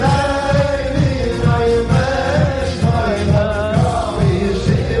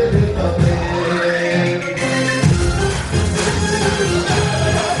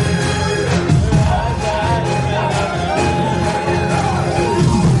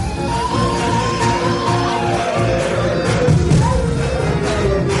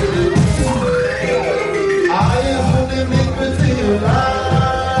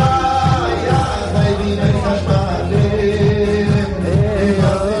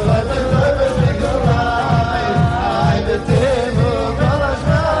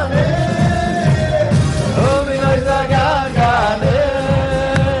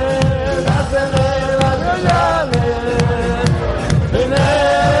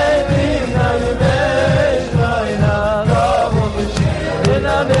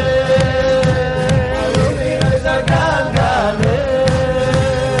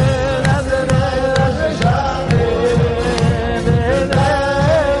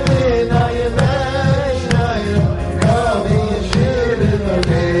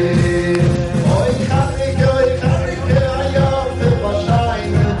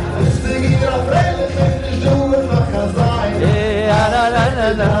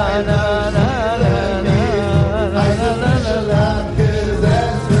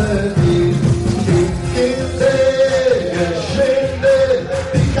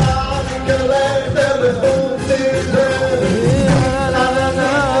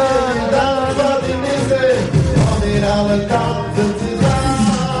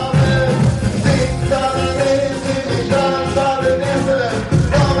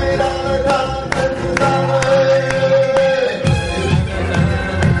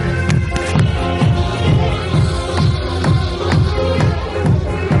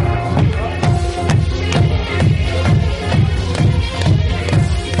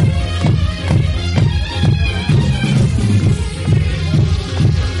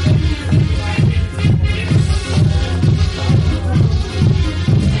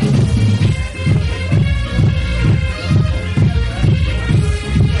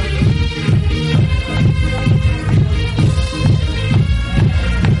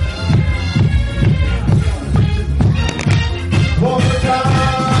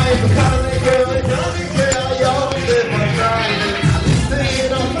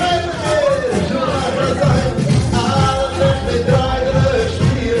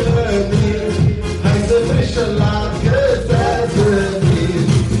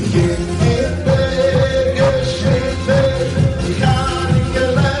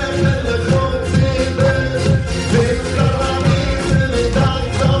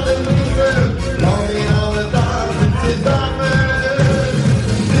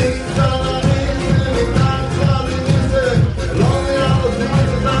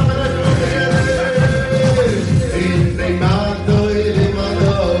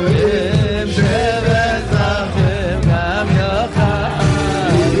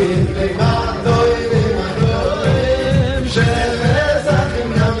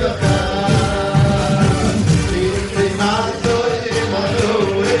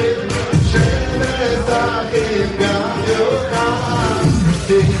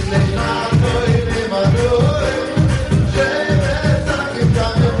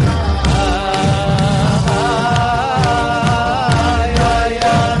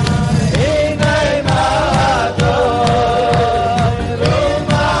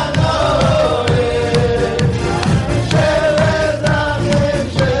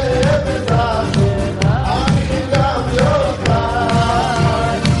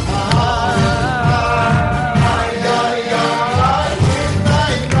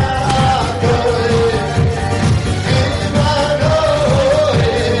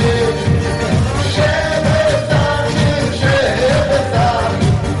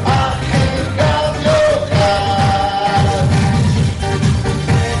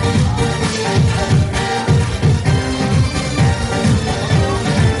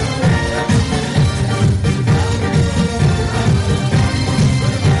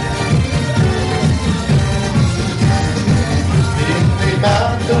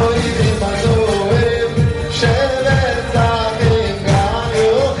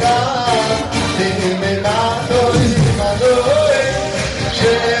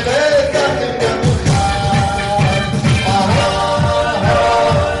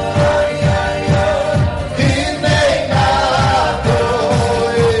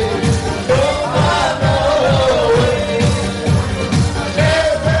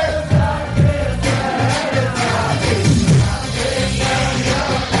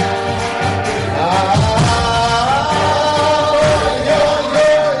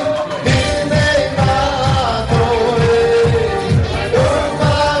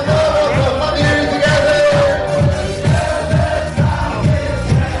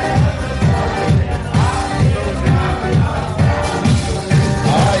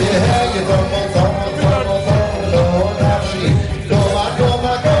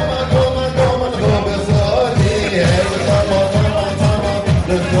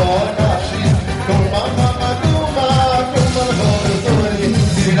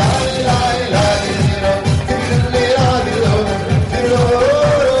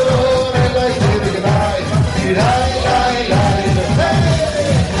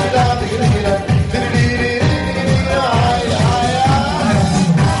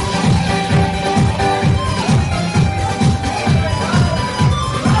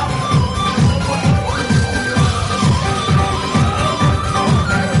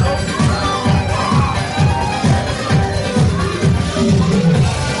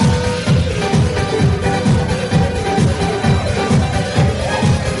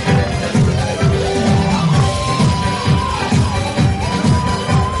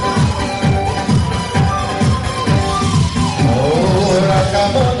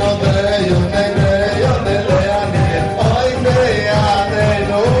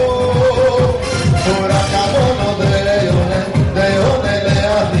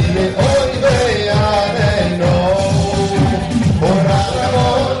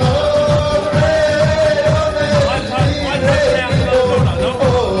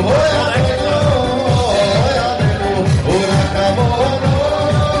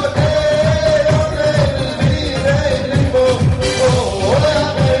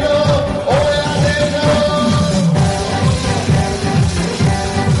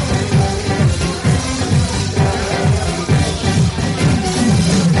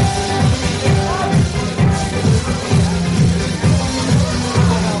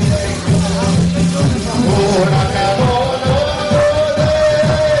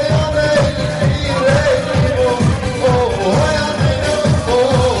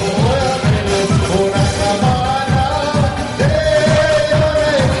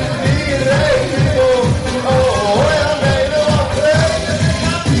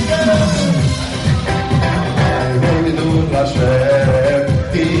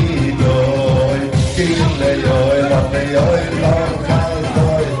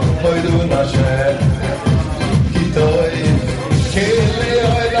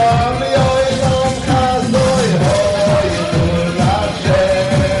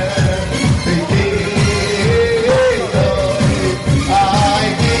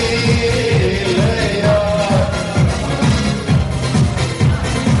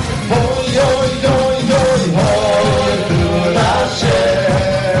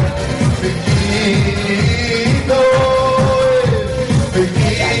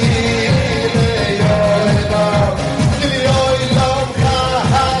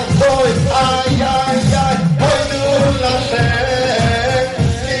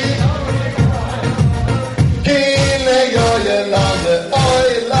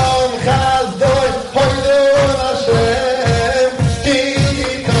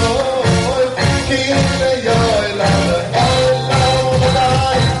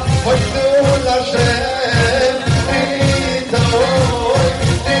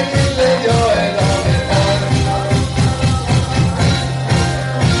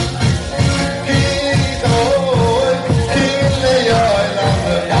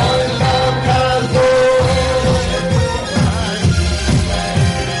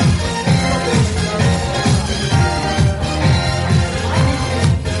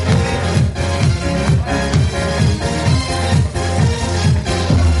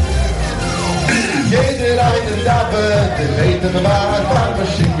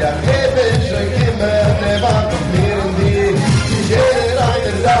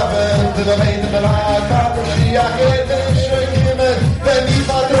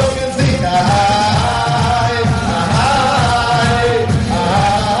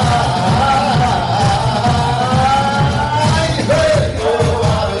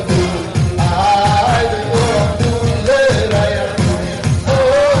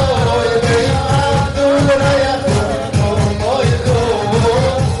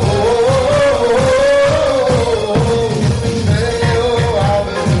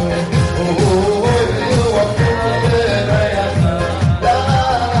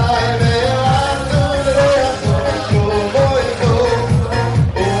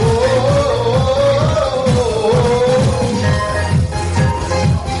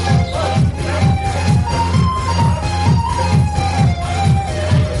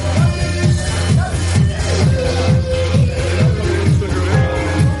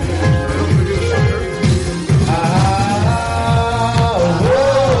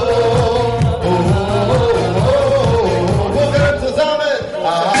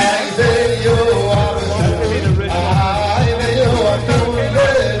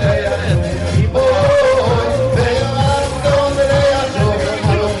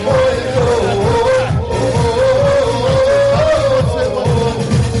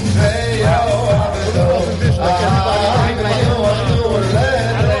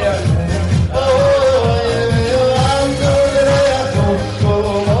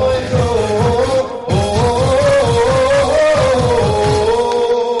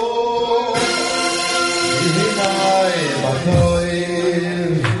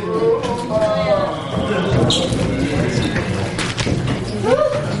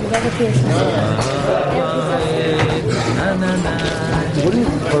Wouldn't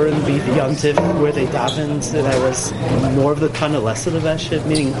Purim be the Yom Tiv where they davened that was more of the kind of lesson of that shit?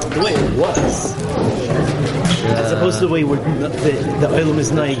 Meaning the way it was, as opposed to the way the Olam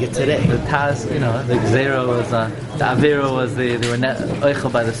is naiged today. The Taz, the Gzera was, the Avera was they were oichel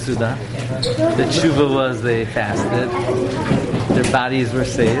by the Suda. The Tshuva was they fasted. Their bodies were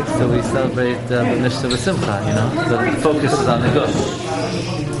saved, so we celebrate the Mishnah with Simcha, So the focus is on the Gush.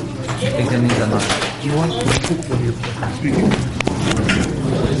 I think it needs a lot.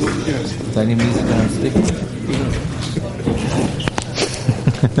 Do I need music when I'm speaking?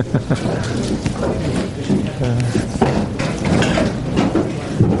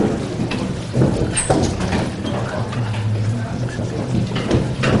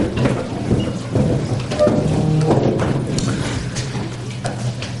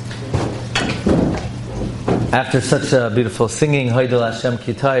 After such a beautiful singing, Hoidel Hashem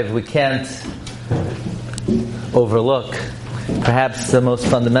Kitayv, we can't overlook perhaps the most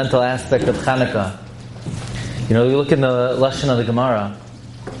fundamental aspect of Chanukah. You look in the Lashon of the Gemara.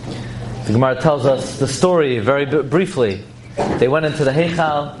 The Gemara tells us the story very briefly. They went into the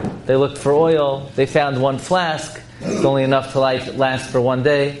Heichal, they looked for oil, they found one flask. It's only enough to last for one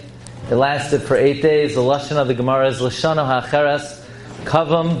day. It lasted for 8 days. The Lashon of the Gemara is Lashana Ha'acheres,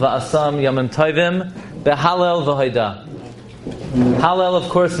 Kavam Va'asam Yamim Tovim, Behalel V'Hoida. Halel, of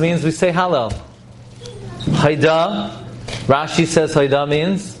course, means we say Halel. Hoida, Rashi says Hoida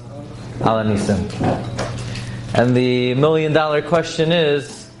means Alanisim. And the $1 million question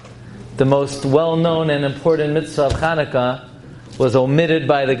is, the most well-known and important mitzvah of Chanukah was omitted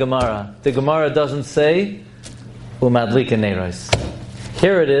by the Gemara. The Gemara doesn't say Umadlik and Neiros.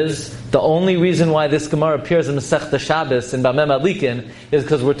 Here it is. The only reason why this Gemara appears in Masechta Shabbos in Bameh Madlikin is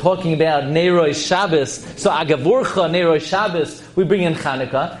because we're talking about Neiros Shabbos. So Agavurcha Neiros Shabbos, we bring in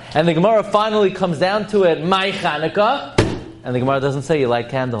Chanukah, and the Gemara finally comes down to it, my Chanukah, and the Gemara doesn't say you light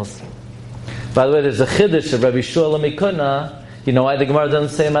candles. By the way, there's a chiddush of Rabbi Shua Lamikuna. You know why the Gemara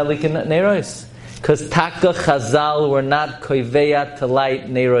doesn't say Madlikin Neiros? Because Taka Chazal were not koiveya to light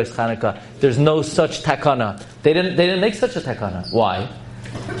Neiros Chanukah. There's no such takana. They didn't make such a takana. Why?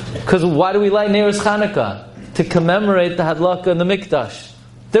 Because why do we light Neiros Chanukah? To commemorate the Hadlaka and the Mikdash.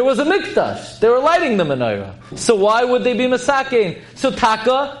 There was a Mikdash. They were lighting the menorah. So why would they be Masakein? So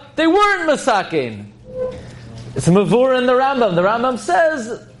Taka, they weren't Masakein. It's a Mavur in the Rambam. The Rambam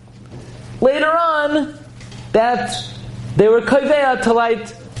says later on that they were koiveya to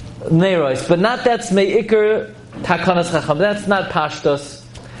light Neiros, but not that's Me'ikr Takanas Chacham. That's not Pashtus.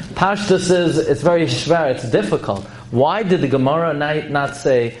 Pashtus is, it's very shvar, it's difficult. Why did the Gemara not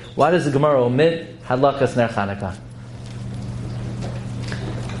say, why does the Gemara omit Hadlakas Ner Chanukah?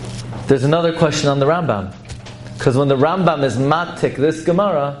 There's another question on the Rambam. Because when the Rambam is matik this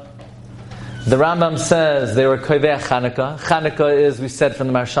Gemara, the Rambam says they were koivei Chanukah. Chanukah is, we said from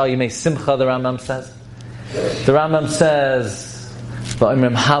the Marshal Yimei Simcha, the Rambam says. The Rambam says,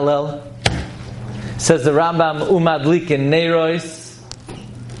 V'omrim Halel. Says the Rambam Umadlikin Neiros.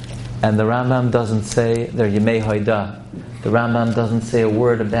 And the Rambam doesn't say they're Yemei Hoida. The Rambam doesn't say a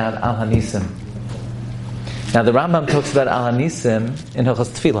word about Al Hanisim. Now the Rambam talks about Al Hanisim in Hilchos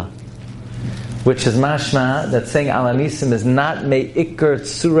Tefillah, which is mashma that saying Al Hanisim is not Me'ikr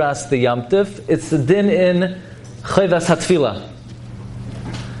Tzuras the Yom Tif, it's the din in Chayvas HaTefillah.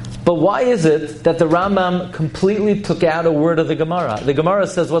 But why is it that the Rambam completely took out a word of the Gemara? The Gemara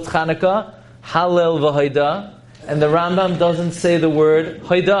says what's Chanukah? Halel v'Hoida. And the Rambam doesn't say the word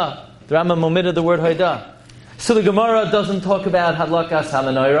Hoida. The Rambam omitted the word Hoida. So the Gemara doesn't talk about Hadlakas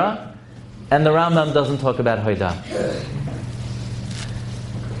HaMenorah, and the Rambam doesn't talk about Hoida.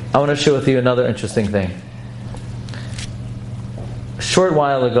 I want to share with you another interesting thing. A short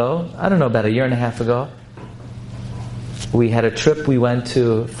while ago, I don't know, about 1.5 years ago, we had a trip. We went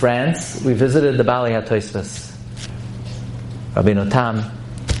to France. We visited the Baalei HaTosfos, Rabbeinu Tam,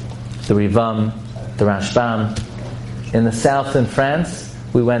 the Rivam, the Rashbam. In the south in France,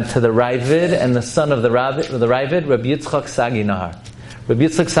 we went to the Ravid and the son of the Ravid, Rabbi Yitzchak Saginar. Rabbi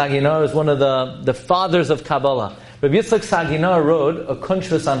Yitzchak Saginar is one of the fathers of Kabbalah. Rabbi Yitzchak Saginar wrote a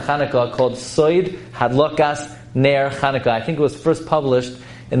kuntrus on Chanukah called Soid Hadlakas Ner Chanukah. I think it was first published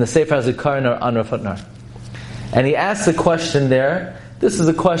in the Sefer HaZikaron on Rav Hutner. And he asks a question there. This is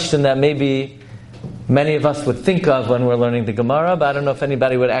a question that maybe many of us would think of when we're learning the Gemara, but I don't know if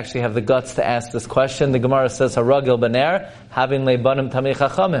anybody would actually have the guts to ask this question. The Gemara says, Haragil b'ner, having leibanim tamid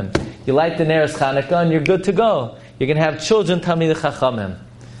chachamim. You light the ner as Chanukah and you're good to go. You can have children tamid chachamim.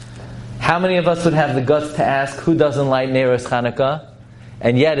 How many of us would have the guts to ask who doesn't light ner as Chanukah?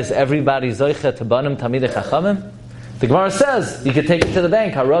 And yet is everybody zoicha to banim tamid chachamim? The Gemara says you could take it to the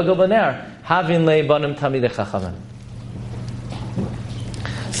bank. Harago b'ner havin leibanim tamidei chachamim.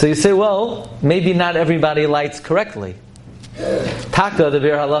 So you say, well, maybe not everybody lights correctly. Taka, the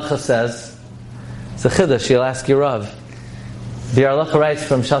Bir Halacha says, it's a chiddush. You'll ask your Rav. Bir Halacha writes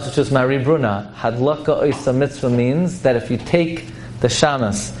from Shasuchus Mari Bruna, Hadlaka Oisa Mitzvah means that if you take the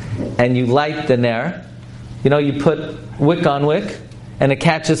shamas and you light the ner, you put wick on wick, and it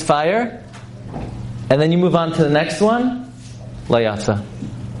catches fire, and then you move on to the next one, layatza.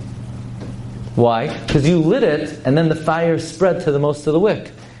 Why? Because you lit it, and then the fire spread to the most of the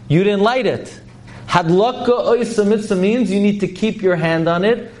wick. You didn't light it. Hadlaka Oisa Mitzvah means you need to keep your hand on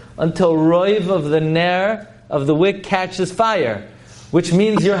it until roiv of the ner of the wick catches fire, which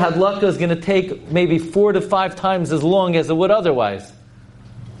means your hadlaka is going to take maybe 4 to 5 times as long as it would otherwise.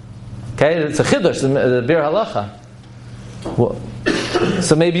 Okay, it's a chiddush, the Bir Halacha. Well,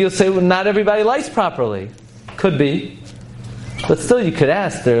 so maybe you'll say, well, not everybody lights properly. Could be, but still, you could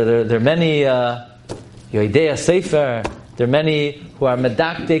ask. There are many Yoidei Sefer. There are many who are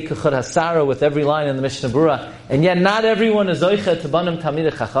medakdei kechad hasara with every line in the Mishnah Berurah, and yet not everyone is zoicha to banim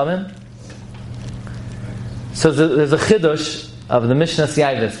tamidei chachamim. So there's a chiddush of the Mishnah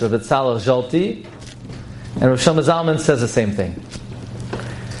Yavis, Rav Tzalel Zolti, and Rav Shlomo Zalman says the same thing.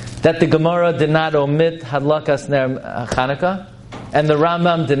 That the Gemara did not omit hadlakas ner Chanukah, and the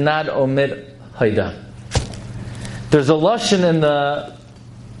Rambam did not omit Haida. There's a lashon in the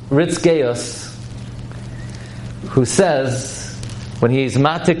Ritz Geos who says, when he's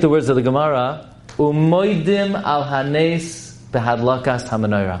matik the words of the Gemara, umoidim al hanes behadlakas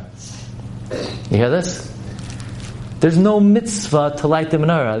hamenorah. You hear this? There's no mitzvah to light the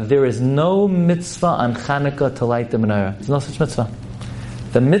menorah. There is no mitzvah on Chanukah to light the menorah. There's no such mitzvah.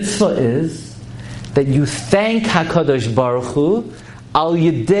 The mitzvah is that you thank HaKadosh Baruch Hu al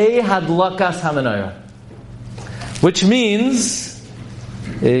yedei hadlakas hamenorah. Which means,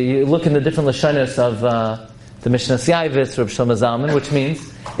 you look in the different lashonos of the Mishnah Yavis, Rav Shlomo Zalman, which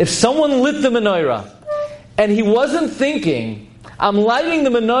means, if someone lit the menorah, and he wasn't thinking, I'm lighting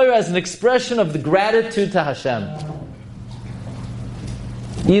the menorah as an expression of the gratitude to Hashem,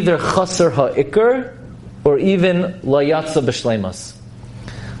 either chaser ha'ikr, or even lo yatsa b'shleimus.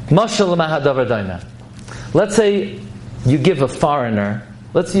 Mashal mahadavar daina. Let's say you give a foreigner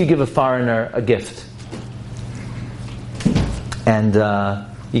a gift. And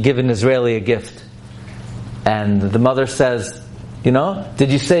you give an Israeli a gift. And the mother says,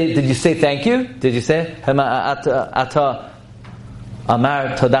 did you say thank you? Did you say ata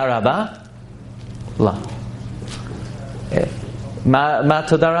amar toda rabba? La. Ma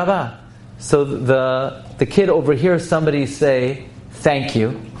toda rabba. So the kid overhears somebody say thank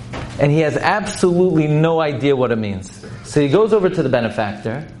you, and he has absolutely no idea what it means. So he goes over to the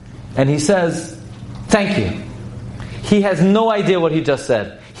benefactor and he says, thank you. He has no idea what he just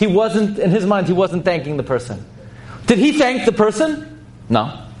said. In his mind, he wasn't thanking the person. Did he thank the person?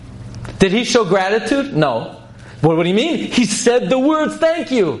 No. Did he show gratitude? No. What do you mean? He said the words thank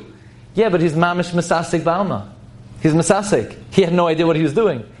you. Yeah, but he's mamish mesasek ba'alma. He's mesasek. He had no idea what he was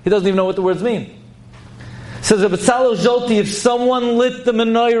doing. He doesn't even know what the words mean. Says Rav Tzalel Zolti, if someone lit the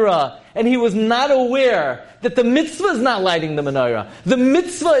menorah and he was not aware that the mitzvah is not lighting the menorah, the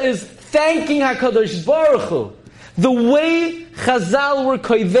mitzvah is thanking HaKadosh Baruch Hu. The way Chazal were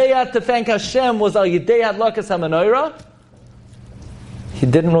koiveya to thank Hashem was al yidei hadlakas hamenorah. He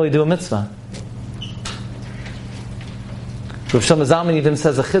didn't really do a mitzvah. Rav Shlomo Zalman even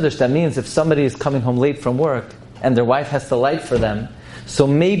says a chiddush that means if somebody is coming home late from work and their wife has to light for them, so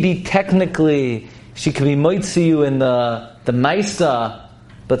maybe technically she can be moitzi you in the maisa,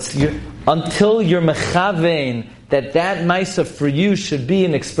 but until you're mechavein that maisa for you should be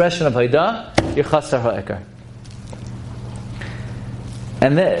an expression of haidah, you're chaser ha'ikar.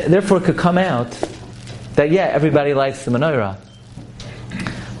 And therefore it could come out that everybody lights the menorah.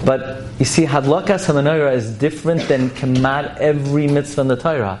 But you see, hadlakas menorah is different than kemat every mitzvah in the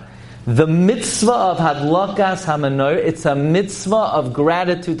Torah. The mitzvah of hadlakas menorah, it's a mitzvah of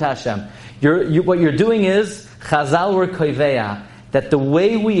gratitude to Hashem. What you're doing is Chazal were koiveya, that the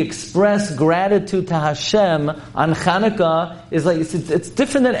way we express gratitude to Hashem on Chanukah is like it's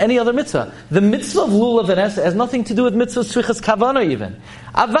different than any other mitzvah. The mitzvah of lulav and esrog has nothing to do with mitzvah srichas kavana even.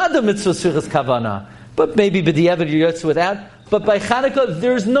 Avada mitzvah srichas kavana, but maybe b'diavad you're yotze without. But by Chanukah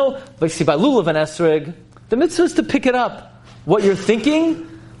there's no. By lulav and esrog, the mitzvah is to pick it up. What you're thinking,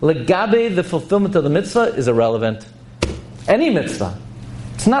 legabe, the fulfillment of the mitzvah is irrelevant. Any mitzvah,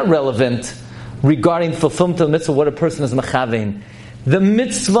 it's not relevant regarding fulfillment of the mitzvah. What a person is mechavein. The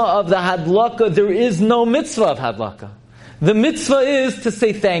mitzvah of the hadlaka, there is no mitzvah of hadlaka. The mitzvah is to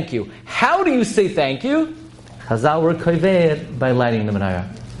say thank you. How do you say thank you? Chazal were koveid by lighting the menorah.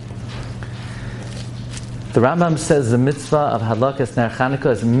 The Rambam says the mitzvah of Hadlakas Ner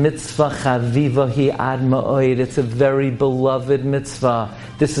Chanukah is mitzvah chaviva hi ad ma'od. It's a very beloved mitzvah.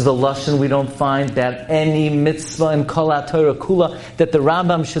 This is a lashon we don't find that any mitzvah in Kol HaTorah Kula, that the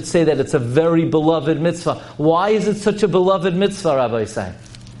Rambam should say that it's a very beloved mitzvah. Why is it such a beloved mitzvah, Rabbi say?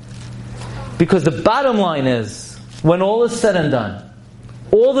 Because the bottom line is, when all is said and done,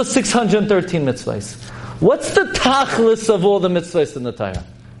 all the 613 mitzvahs, what's the tachlis of all the mitzvahs in the Torah?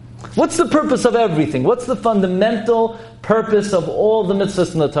 What's the purpose of everything? What's the fundamental purpose of all the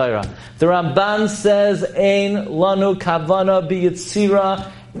mitzvahs in the Torah? The Ramban says, Ein lanu kavana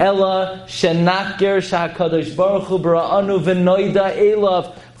biyitzira ela shenaker sha'akadosh baruch hu bara'anu v'noida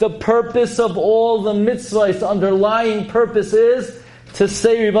elav. The purpose of all the mitzvahs, underlying purpose is to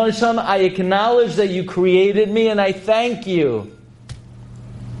say, Rebbeinu Shalom, I acknowledge that you created me and I thank you.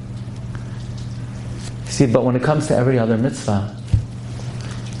 See, but when it comes to every other mitzvah,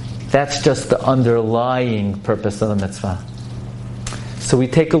 that's just the underlying purpose of the mitzvah. So we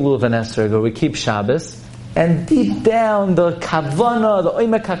take a lulav and esrog, or we keep Shabbos, and deep down the kavana, the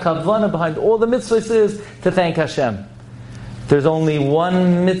oimek ha-kavana behind all the mitzvahs is to thank Hashem. There's only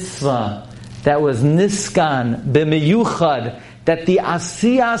one mitzvah that was niskan, b'miyuchad, that the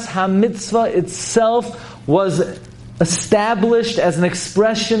asiyas ha-mitzvah itself was established as an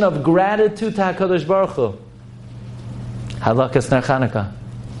expression of gratitude to HaKadosh Baruch Hu. Halacha Ner Chanukah.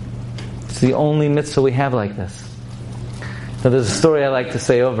 It's the only mitzvah we have like this. Now there's a story I like to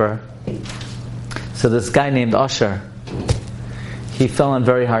say over. So this guy named Usher, he fell on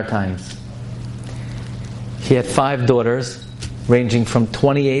very hard times. He had 5 daughters, ranging from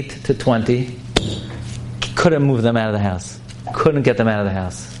 28 to 20. Couldn't move them out of the house. Couldn't get them out of the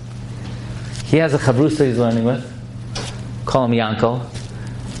house. He has a chavrusa he's learning with. Call him Yankel.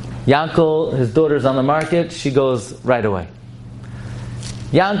 Yankel, his daughter's on the market, she goes right away.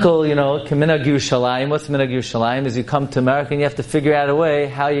 Yankel, Minhag Yerushalayim. What's Minhag Yerushalayim? Is you come to America and you have to figure out a way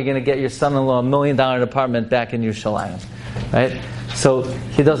how you're going to get your son-in-law $1 million apartment back in Yerushalayim. Right? So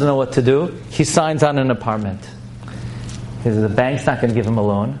he doesn't know what to do. He signs on an apartment. The bank's not going to give him a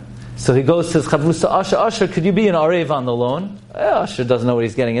loan. So he goes to his chavrusa, Usher, could you be an arev on the loan? Usher doesn't know what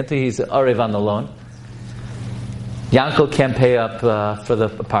he's getting into. He's an arev on the loan. Yankel can't pay up for the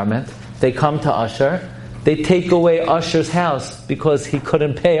apartment. They come to Usher. They take away Usher's house because he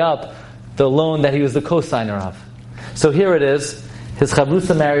couldn't pay up the loan that he was the co-signer of. So here it is. His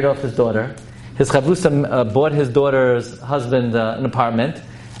chavrusa married off his daughter. His chavrusa bought his daughter's husband an apartment.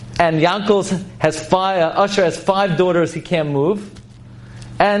 And Yankel Usher has 5 daughters he can't move.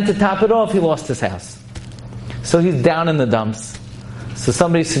 And to top it off, he lost his house. So he's down in the dumps. So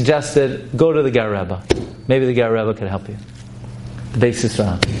somebody suggested, go to the Ger Rebbe. Maybe the Ger Rebbe could help you. The Beis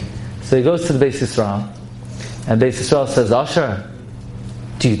Yisrael. So he goes to the Beis Yisrael. And Beis Yisrael says, Usher,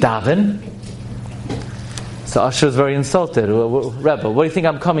 do you daven? So Usher is very insulted. Rebbe, what do you think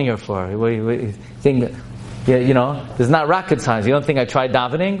I'm coming here for? What do you think? There's not rocket science. You don't think I tried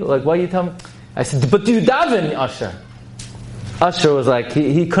davening? Like, why are you telling me? I said, but do you daven, Usher? Usher was like,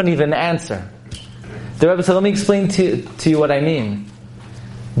 he couldn't even answer. The Rebbe said, let me explain to you what I mean.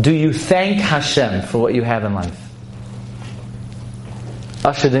 Do you thank Hashem for what you have in life?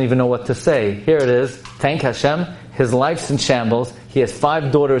 Usher didn't even know what to say. Here it is. Thank Hashem. His life's in shambles. He has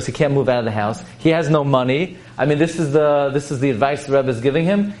 5 daughters. He can't move out of the house. He has no money. I mean, this is the advice the Rebbe is giving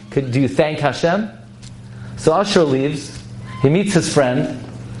him. Do you thank Hashem? So Usher leaves. He meets his friend.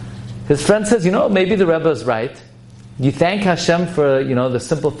 His friend says, maybe the Rebbe is right. You thank Hashem for, the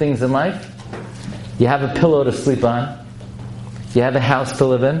simple things in life. You have a pillow to sleep on. You have a house to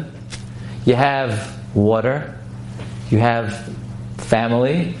live in. You have water. You have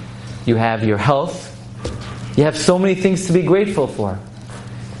family. You have your health. You have so many things to be grateful for.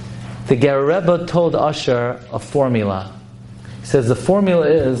 The Ger Rebbe told Usher a formula. He says the formula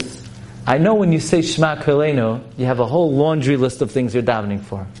is, I know when you say Shema Kolenu, you have a whole laundry list of things you're davening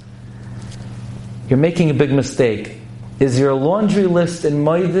for. You're making a big mistake. Is your laundry list in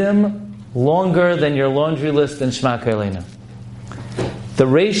Moedim longer than your laundry list in Shema Kolenu? The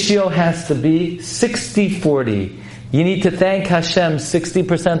ratio has to be 60-40. You need to thank Hashem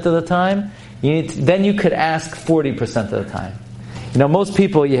 60% of the time. Then you could ask 40% of the time. Most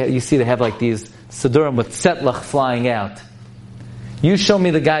people, you see they have like these Sidurim with Tzetlach flying out. You show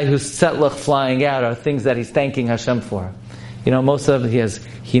me the guy who's Tzetlach flying out are things that he's thanking Hashem for. Most of it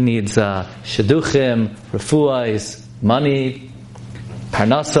he needs Shidduchim, Refuahs, money,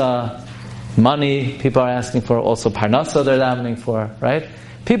 Parnasa, money. People are asking for also Parnasa they're davening for, right?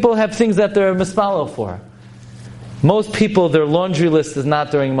 People have things that they're mispalo for. Most people, their laundry list is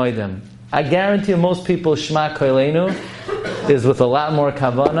not during Moedim. I guarantee you most people Shema Koilenu is with a lot more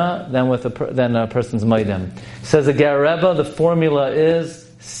kavana than a person's maidim. Says the Ger Rebbe, the formula is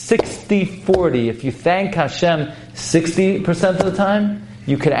 60-40. If you thank Hashem 60% of the time,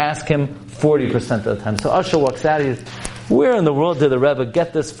 you could ask Him 40% of the time. So Usher walks out, he says, where in the world did the Rebbe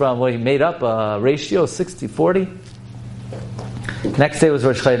get this from? Well, he made up a ratio, 60-40. Next day was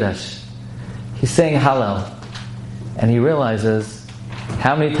Rosh Chodesh. He's saying Hallel. And he realizes,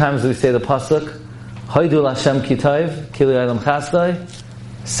 how many times do we say the pasuk? Hoidu Hashem kitayv, kili aylam chasdai?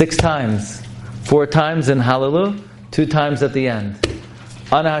 6 times. 4 times in Hallelu, 2 times at the end.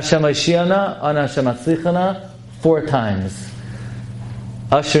 Ana Hashem Hashiana, Ana Hashem Atzlichana, 4 times.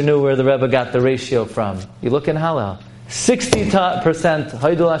 Usher knew where the Rebbe got the ratio from. You look in Hallel. 60%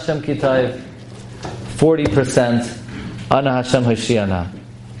 Hoidu Hashem kitayv, 40% Ana Hashem Hashiana.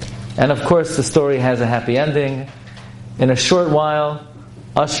 And of course the story has a happy ending. In a short while,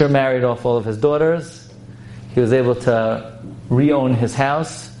 Usher married off all of his daughters. He was able to re-own his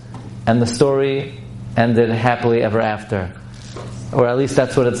house, and the story ended happily ever after. Or at least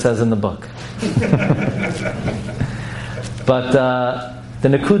that's what it says in the book. But the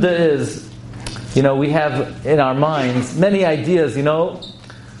Nakuda is, we have in our minds many ideas,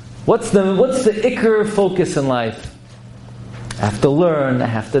 what's the ikar focus in life? I have to learn, I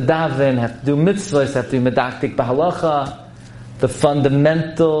have to daven, I have to do mitzvahs, I have to be medaktik b'halacha. The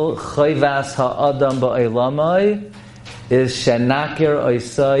fundamental chayvas ha'adam ba'elamai is shenakir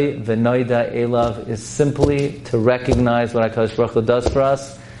oisai v'noida elav, is simply to recognize what HaKadosh Baruch Hu does for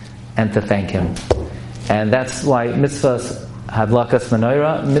us and to thank Him. And that's why mitzvahs hadlakas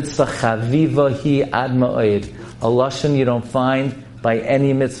menorah, mitzvah chaviva hi ad ma'od, a lashon you don't find by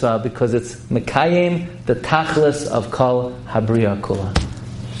any mitzvah, because it's mekayim, the tachlis of kol habriya kula.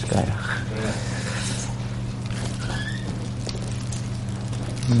 Shkayach.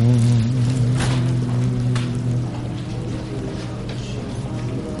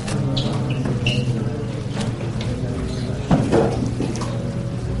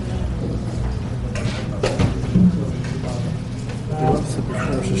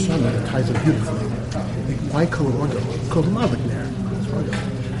 It ties it beautifully. Why Kol Mavic there?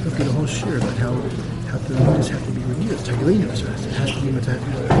 Look at the whole shir about how the leaders have to be reviewed. It's Taglinos, right? It has to be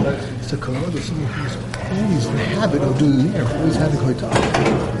Metahilah. So Kol Mavic, someone who's always in the habit of doing there, always having Hoitah.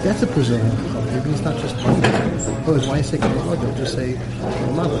 That's a preserving. Maybe it's not just talking about it. Otherwise, why say Kol Mavic? Just say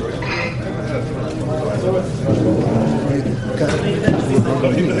Kol Mavic.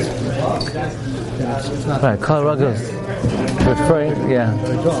 It's not right, Kol Ragos. Referring, yeah.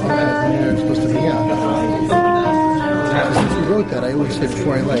 It's supposed to be out. Since you wrote that, I always say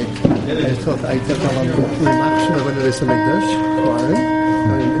before I like, I thought I thought I'm Purim when there is some English,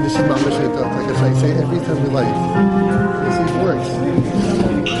 and this is not much I thought. Like I say every time we like, this is works.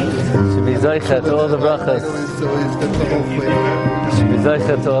 Should be Zoichet to all the brachas. So it's got the whole flavor. Should be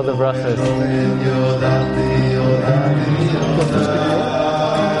Zoichet to all the brachas.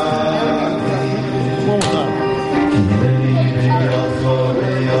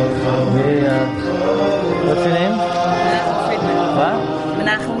 What's your name? What?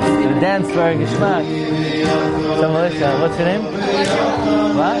 You dance very geschmack. What's your name?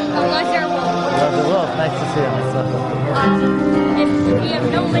 What? Elazar Wolf. Nice to see you. If we have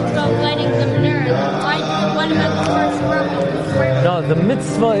no mitzvah of lighting the menorah, what about the first No, the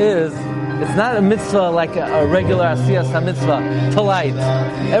mitzvah is, it's not a mitzvah like a regular asiyas ha-mitzvah to light.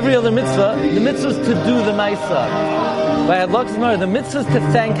 Every other mitzvah, the mitzvah is to do the ma'isa. By Hadlak's Menorah, the mitzvah is to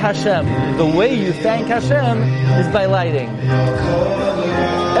thank Hashem. The way you thank Hashem is by lighting.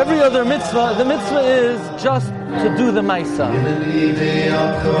 Every other mitzvah, the mitzvah is just to do the ma'isa.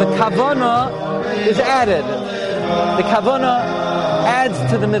 The kavanah is added. The kavanah adds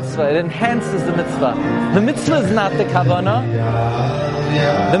to the mitzvah. It enhances the mitzvah. The mitzvah is not the kavanah.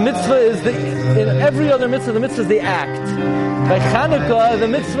 The mitzvah is in every other mitzvah, the mitzvah is the act. By Chanukah, the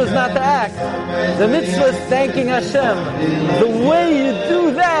mitzvah is not the act. The mitzvah is thanking Hashem. The way you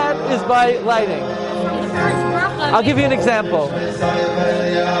do that is by lighting. I'll give you an example.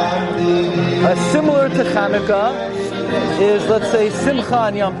 Similar to Chanukah is, let's say, Simcha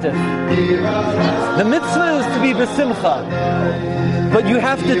and Yom Tov. The mitzvah is to be besimcha, but you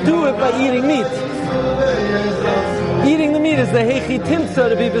have to do it by eating meat. Eating the meat is the heichi timtza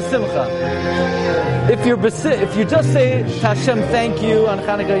to be besimcha. If you just say to Hashem thank you on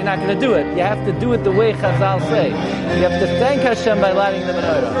Chanukah, you're not going to do it. You have to do it the way Chazal say. You have to thank Hashem by lighting the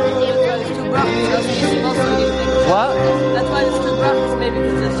menorah. What? That's why it's two brachas, maybe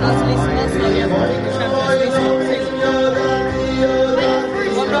because it's Shaarei also. You have to thank Hashem for his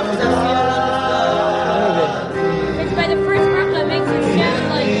it's by the first bracha makes Hashem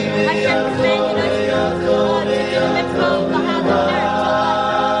like Hashem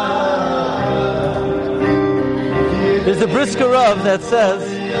brisker Rav that says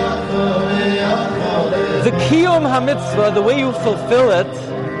the Kiyum HaMitzvah, the way you fulfill it,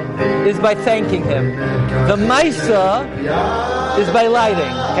 is by thanking him. The Maisa is by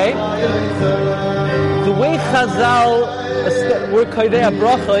lighting. Okay? The way Chazal, we're Koivei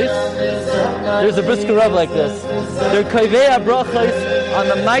HaBrachos, there's a brisker Rav like this. They're Koivei HaBrachos on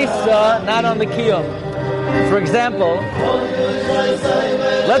the Maisa, not on the Kiyum. For example,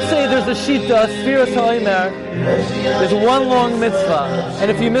 let's say there's a Shita, Sfiras HaOmer, there's one long mitzvah, and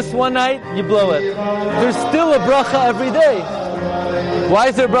if you miss one night, you blow it. There's still a bracha every day. Why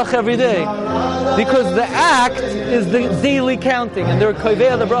is there a bracha every day? Because the act is the daily counting, and there are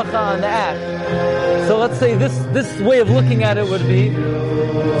koivei the bracha on the act. So let's say this way of looking at it would be,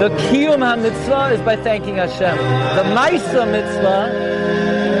 the Kiyum HaMitzvah is by thanking Hashem. The Maisa Mitzvah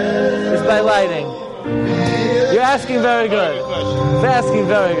is by lighting. You're asking very good. You're asking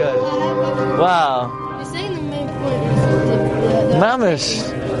very good. Wow. You're saying the main point is the Mamish.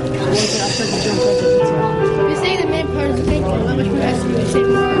 You're saying the main part is the thinking. How much more asking we say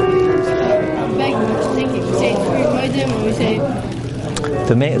begging, thinking. We say free moedim, or we say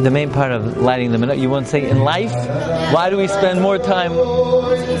the main part of lighting the minute. You won't say in life. Why do we spend more time? So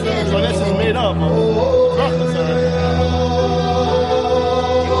this is made up.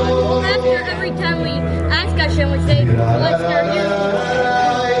 Every time we ask Hashem, we say, let's start here.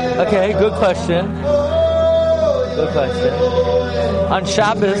 Okay, good question. Good question. On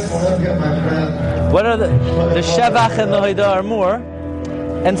Shabbos, what are the Shevach and the Hoida are more?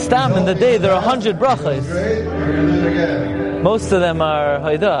 And Stam, in the day, there are 100 brachas. Most of them are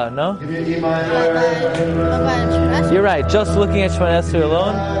Hoida, no? You're right. Just looking at Shemona Esrei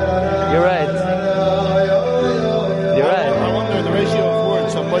alone, you're right. You're right. I wonder the ratio of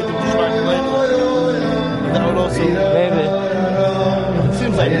words. Some might do Shemona later. That would also maybe. It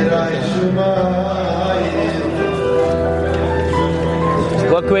seems like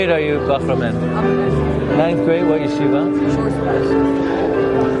What grade are you, Bachram, in? 9th grade. What yeshiva?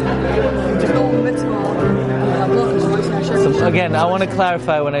 So again, I want to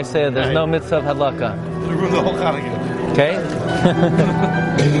clarify when I say there's no mitzvah of Halacha. Okay?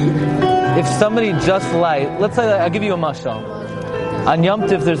 If somebody just let's say I'll give you a mashal. On Yom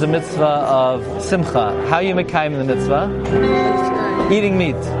Tiv, there's a mitzvah of Simcha. How are you mekayim the mitzvah? Eating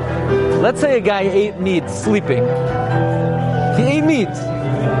meat. Let's say a guy ate meat sleeping. He ate meat.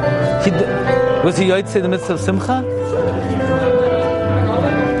 Was he yotzei the mitzvah of Simcha?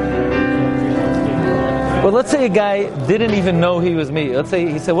 Well, let's say a guy didn't even know he was meat. Let's say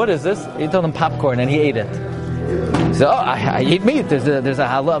he said, "What is this?" He told him popcorn, and he ate it. He said, "Oh, I eat meat. There's a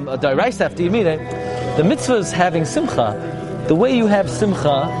daraisa after you eat it." The mitzvah is having simcha. The way you have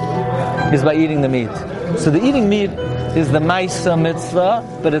simcha is by eating the meat. So the eating meat is the Maisa mitzvah,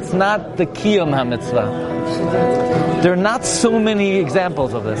 but it's not the Kiyum HaMitzvah. There are not so many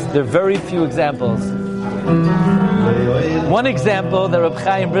examples of this. There are very few examples. One example that Reb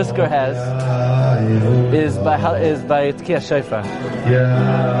Chaim Brisker has is by Tkiyah Shofar.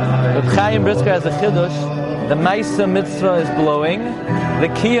 Reb Chaim Brisker has a chiddush. The Maisa mitzvah is blowing. The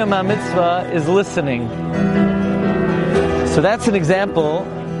Kiyum HaMitzvah is listening. So that's an example.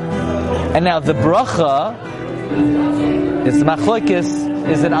 And now the bracha is machlokes.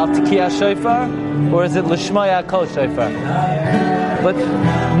 Is it al Tkiyah Shofar or is it l'shmoya kol shofar? But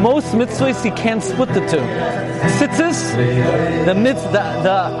most mitzvahs you can't split the two. Tzitzis, the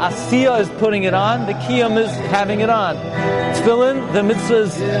asiyah is putting it on, the kiyum is having it on. Tefillin, the mitzvah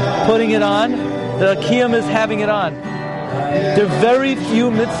is putting it on, the kiyum is having it on. There are very few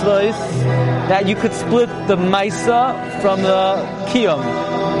mitzvahs that you could split the maisa from the kiyum.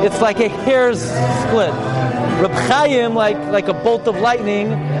 It's like a hair's split. Reb Chaim, like a bolt of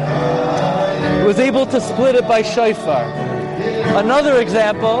lightning, was able to split it by shofar. Another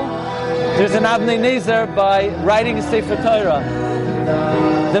example, there's an Avnei Nezer by writing a Sefer Torah.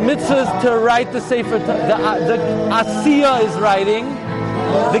 The mitzvah is to write the Sefer Torah. The Asiyah is writing.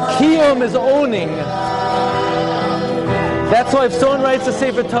 The Kiyum is owning. That's why if someone writes a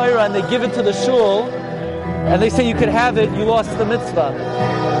Sefer Torah and they give it to the shul, and they say you could have it, you lost the mitzvah.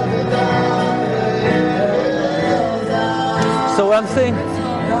 So what I'm saying,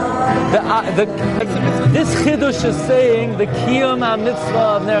 this chiddush is saying the kiyum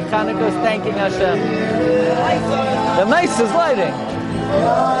ha-mitzvah of Ner Chanukah is thanking Hashem. The mice is lighting.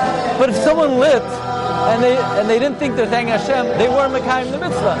 But if someone lit and they didn't think they're thanking Hashem, they weren't mekayim the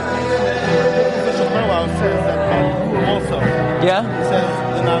mitzvah. Yeah? It says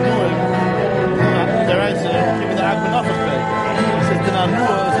the Nanur, the Raisa, even the Akbanafas pay. It says the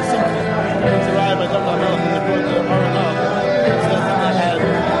Nanur is a simcha. It's arrived by Dr. Melech and they brought the Aranah. It says that they had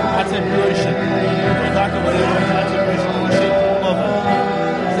Atzem Yerusha. When Dr. was able to Atzem Yerusha,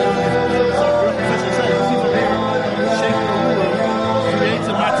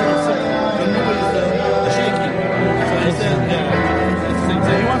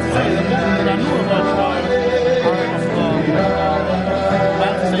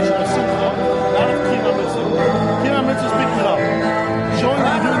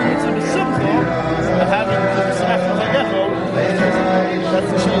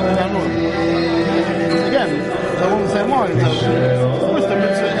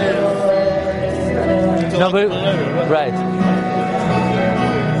 Right.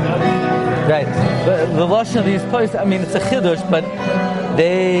 Right. But the lashon of these posts, I mean, it's a chiddush, but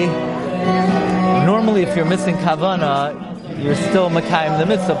they normally, if you're missing kavana, you're still makayim the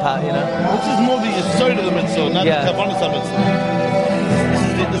mitzvah, you know. This is more the yesod of the mitzvah, not the kavana of the mitzvah.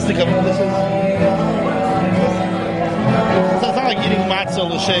 This is the kavana. This is. It's not like eating matzah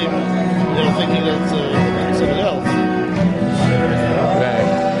l'shem, thinking that's something else.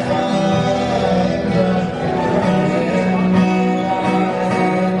 Right.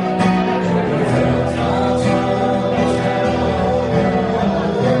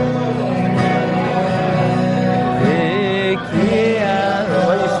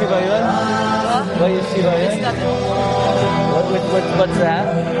 What's that?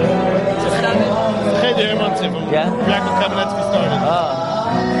 Cheder Monsey from Yaakov Kamenetsky started.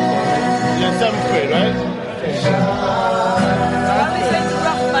 You're in 7th grade, right?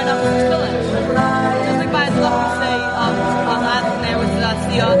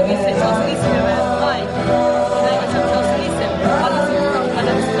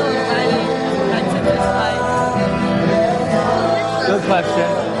 Good question.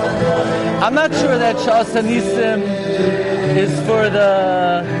 I'm not sure that Shas Nisim is for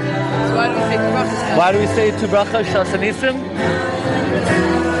the. So why do we say tu bracha? Why do we say tu bracha Shas Nisim?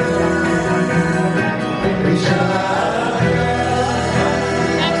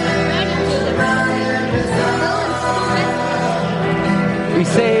 We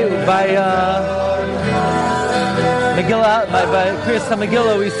say by Megillah, by Kriyas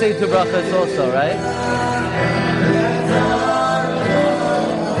HaMegillah, we say tu brachas also, right?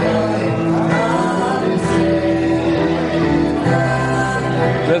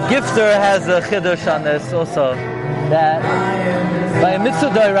 Rav Gifter has a chiddush on this also, that by a mitzvah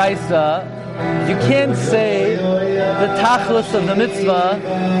d'oraisa, you can't say the tachlis of the mitzvah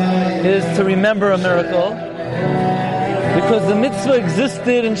is to remember a miracle, because the mitzvah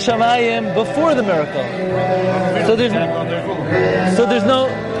existed in Shamayim before the miracle. So there's no,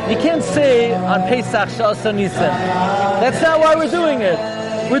 you can't say on Pesach Sha'asa Nisim. That's not why we're doing it.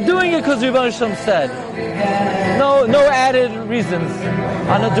 We're doing it because Rebbeinu Shalom said. No added reasons.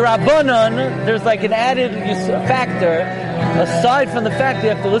 On a D'Rabbanan, there's like an added factor. Aside from the fact that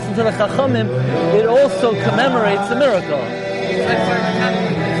you have to listen to the Chachamim, it also commemorates the miracle.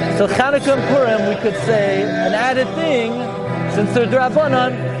 So Chanukah and Purim, we could say an added thing, since they're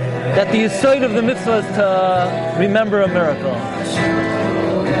D'Rabbanan, that the yesod of the mitzvah is to remember a miracle.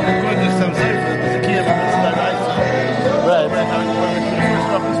 Right.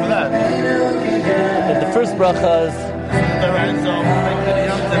 And the first bracha is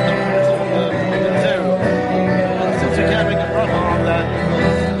since you can't make a bracha on that,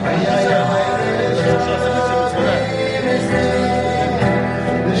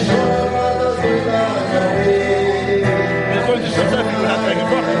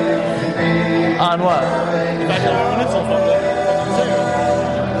 on what?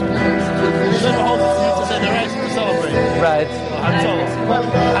 Right.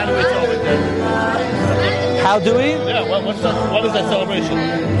 How do we? Yeah, what is that celebration?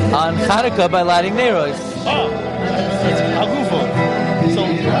 On Chanukah by lighting neiros. Oh, it's Agufo. So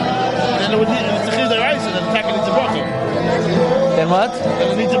then it would need it's a chizah rice, and then the taka needs a bracha. Then what? Then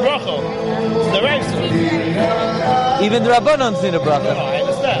it needs a bracha. It's the rice. Even the Rabbanans need a bracha. No, I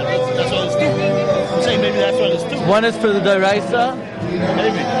understand. That's what it's two. I'm saying maybe that's what it's two. One is for the Doraisa.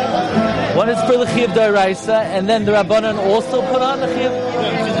 Maybe. One is for the Chiyav Doraisa, and then the Rabbanan also put on the Chiyav.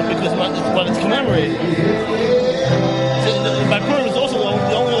 Yeah, because what it's commemorating. My Purim is also the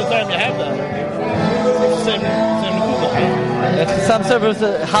only other time you have that. It's the same Nekuda. Some service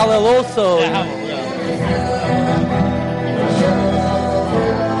Hallel also. Yeah, Hallel, yeah.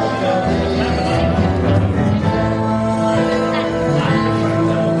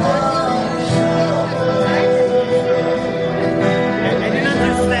 I didn't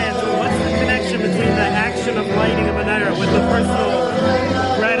understand. So what's the connection between the action of lighting a menorah with the personal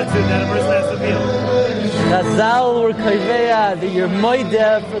gratitude that a person has to feel? Chazal or Kaiveya, that you're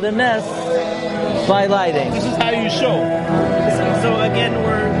moideh for the nest by lighting. This is how you show. So again,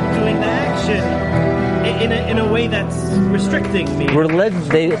 we're doing the action in a way that's restricting me.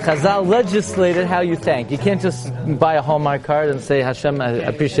 Chazal legislated how you thank. You can't just buy a Hallmark card and say Hashem, I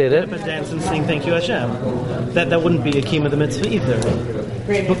appreciate it. But dance and saying thank you Hashem. That wouldn't be a kiyum of the mitzvah either.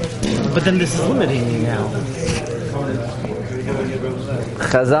 But then this is limiting me now.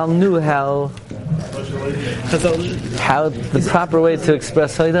 Chazal knew how the proper way to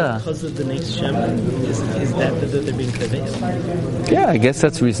express Haidah. Because of the name Hashem, is that they're being conveyed? Yeah, I guess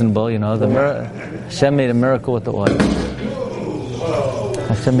that's reasonable. You know, Hashem made a miracle with the oil.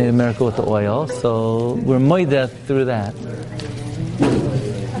 Hashem made a miracle with the oil, so we're moida through that.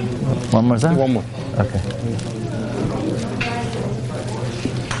 One more time? One more. Okay.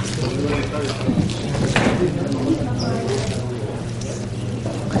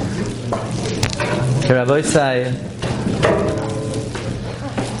 Rabbi say,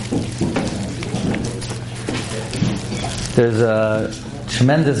 there's a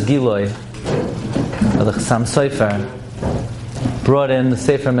tremendous giloy of the Chassam Sofer brought in the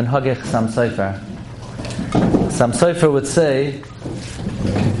Sefer Minhagei Chassam Sofer. Chassam Sofer would say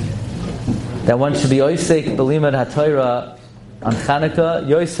that one should be oisek b'limud haTorah on Chanukah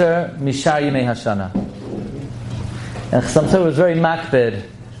yoser mishar yimei hashana. And Chassam Sofer was very makbid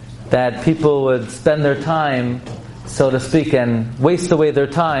that people would spend their time, so to speak, and waste away their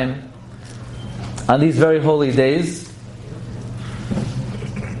time on these very holy days.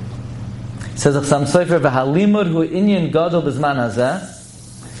 Says Chassam Sofer, "V'halimud hu inyan gadol b'zman hazeh."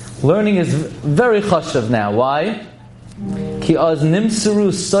 Learning is very chashuv now. Why? Ki az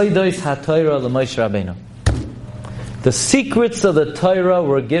nimseru soidos haTorah l'Moshe Rabbeinu. The secrets of the Torah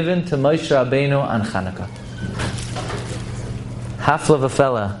were given to Moshe Rabbeinu on Chanukah. Hafla of a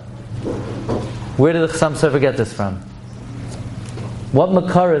fella. Where did the Chassam Sofer get this from? What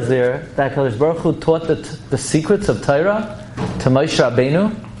makar is there that HaKadosh Baruch Hu taught the secrets of Torah to Moshe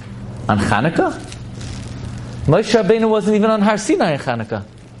Rabbeinu on Chanukah? Moshe Rabbeinu wasn't even on Har Sinai on Chanukah.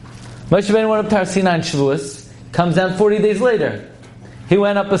 Moshe Rabbeinu went up to Har Sinai in Shavuos, comes down 40 days later. He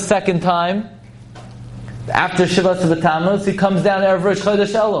went up a second time after Shavas B'Tammuz. He comes down Erev Rosh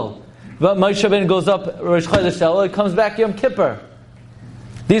Chodesh Elul. But Moshe Rabbeinu goes up Rosh Chodesh Elul. He comes back Yom Kippur.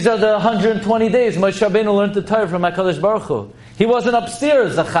 These are the 120 days Moshe Rabbeinu learned the Torah from HaKadosh Baruch Hu. He wasn't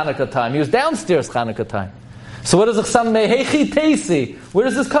upstairs at Chanukah time. He was downstairs Chanukah time. So what does the Chassam Mehechi Teisi? Where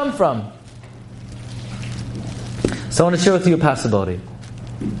does this come from? So I want to share with you a possibility.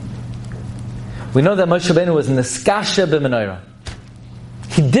 We know that Moshe Rabbeinu was Neskasha b'Menorah.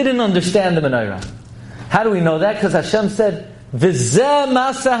 He didn't understand the Menorah. How do we know that? Because Hashem said, V'zeh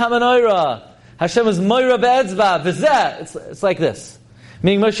masa ha-Menorah. Hashem is Moira be'etzva. V'zeh. It's like this.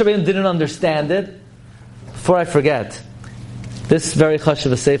 Meaning Moshe Rabbeinu didn't understand it. Before I forget, this very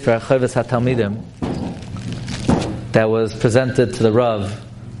chashuv sefer, Chovas HaTalmidim, that was presented to the Rav,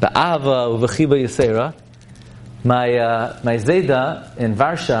 Ba'ava u'v'chiba Yisera. My Zayda in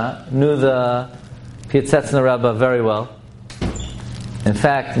Varsha knew the Pietzetzner Rebbe very well. In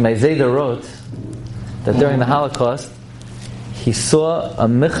fact, my Zayda wrote that during the Holocaust, he saw a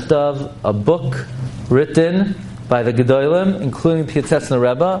michtav, a book written by the Gedolim, including Pietzetzner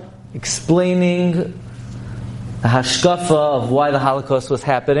Rebbe, explaining the hashkafa of why the Holocaust was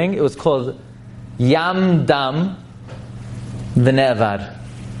happening. It was called Yam Dam V'Ne'avad.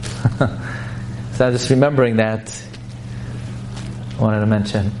 So I'm just remembering that. I wanted to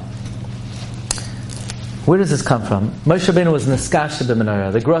mention. Where does this come from? Moshe Rabbeinu was Neskasha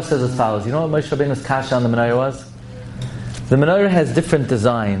b'Menorah. The Gra says as follows. You know what Moshe Rabbeinu's kasha on the Menorah was? The Menorah has different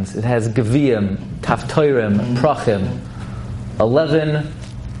designs. It has Geviyim, Kaftorim, Prachim, 11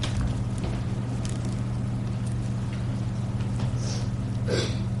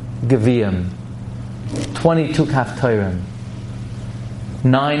 Geviyim, 22 Kaftorim,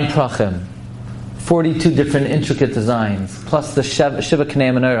 9 Prachim, 42 different intricate designs, plus the Shiva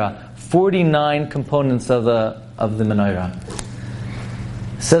Knei Menorah, 49 components of the Menorah.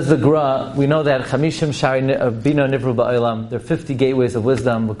 Says the Gra, we know that Chamishim Shaarei Bina Nivru Ba'olam, there are 50 gateways of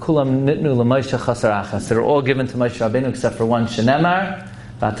wisdom, V'kulam Nitnu L'Moshe Chasar Achas, that are all given to Moshe Rabbeinu except for one, Shenemar,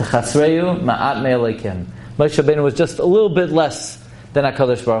 V'atachasreyu Ma'at Me'alekim. Moshe Rabbeinu was just a little bit less than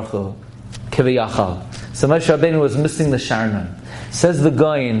HaKadosh Baruch Hu, Kiviyachal. So Moshe Rabbeinu was missing the Sharnan. Says the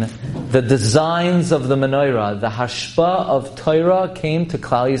Goyin, the designs of the Menorah, the hashpa of Torah came to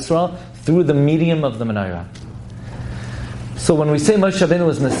Klal Yisrael through the medium of the Menorah. So when we say Moshe Rabbeinu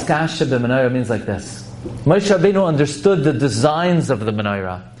was Neskasha b'Menorah, it means like this. Moshe Rabbeinu understood the designs of the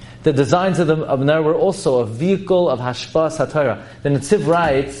Menorah. The designs of the Menorah were also a vehicle of hashpa HaTorah. The Netziv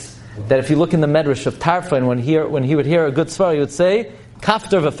writes that if you look in the Medrash of Tarfon, when he would hear a good svar, he would say,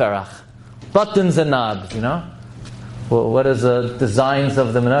 Kafter v'ferach, buttons and knobs, you know? Well, what does the designs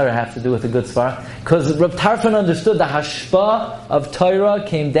of the Menorah have to do with a good svar? Because Reb Tarfon understood the hashpa of Torah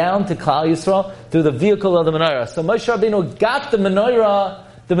came down to Klal Yisrael through the vehicle of the Menorah. So Moshe Rabbeinu got the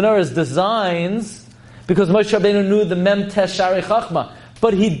Menorah's designs, because Moshe Rabbeinu knew the Mem Tesh Shaarei Chachma.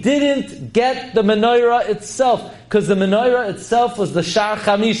 But he didn't get the Menorah itself, because the Menorah itself was the Shar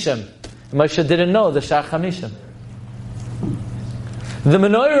Chamishim. Moshe didn't know the Shar Chamishim. The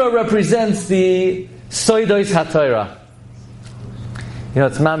Menorah represents the Soidos HaTorah. You know,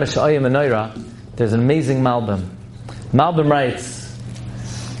 it's Mamish Oyim Menorah. There's an amazing Malbim. Malbim writes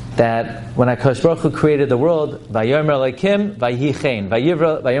that when HaKadosh Baruch Hu created the world, Vayomer Elokim Vayhi Chen,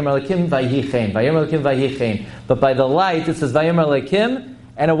 Vayomer Elokim Vayhi Chen, Vayomer Elokim Vayhi Chen. But by the light, it says Vayomer Elokim,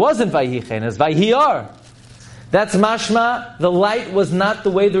 and it wasn't Vayhi Chen, it's Vayhi Or. That's mashma, the light was not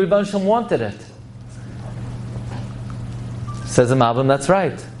the way the Rebbeinu Shalom wanted it. Says the Malbim, that's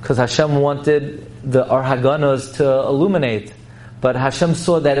right. Because Hashem wanted the Or Haganos to illuminate. But Hashem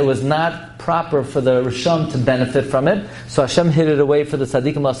saw that it was not proper for the Rishon to benefit from it. So Hashem hid it away for the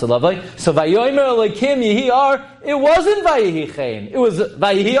Tzaddikim L'Salavai. So Vayomer Elokim Yehi Or, it wasn't Vayehi Chen. It was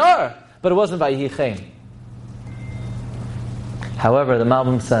Vayehi Or, but it wasn't Vayehi Chen. However, the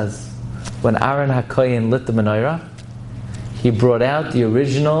Malbim says, when Aaron HaKoyin lit the menorah, he brought out the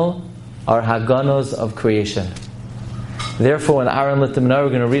original Or Haganos of creation. Therefore, when Aaron lit the menorah, we're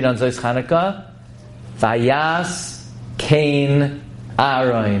going to read on Zos Chanukah, Vayas Cain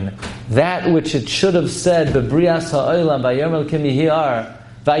Aaron. That which it should have said, Bebrias ha'olam, Vayomer Elokim Yehi Or,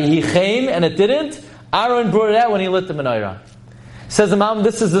 Vayhi Chen, and it didn't, Aaron brought it out when he lit the menorah. Says the Malbim,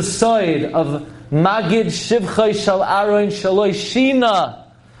 this is the side of Magid Shivchai Shal Aaron Shaloi Shina.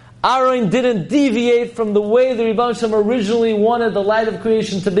 Aaron didn't deviate from the way the Rebbeinu Shalom originally wanted the light of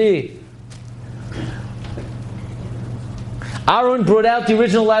creation to be. Aaron brought out the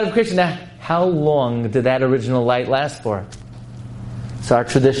original light of creation. Now, how long did that original light last for? So our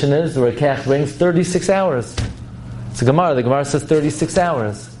tradition is, the Rekach brings 36 hours. It's a Gemara. The Gemara says 36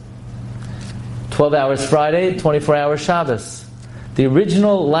 hours. 12 hours Friday, 24 hours Shabbos. The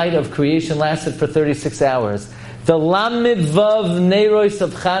original light of creation lasted for 36 hours. The Lamed Vav Neiros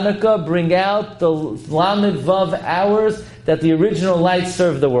of Chanukah bring out the Lamed Vav hours that the original light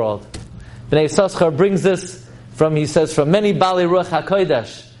served the world. Bnei Yissaschar brings this from, he says, from many Bali Ruach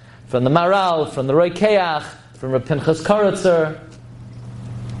HaKodesh, from the Maral, from the Roy Keach, from Reb Pinchas Karatzer.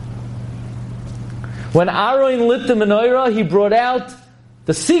 When Aaron lit the menorah, he brought out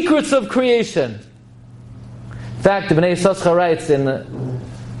the secrets of creation. In fact, the Bnei Yissaschar writes in,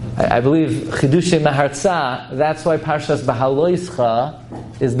 I believe, Chidushei Maharza, that's why Parshas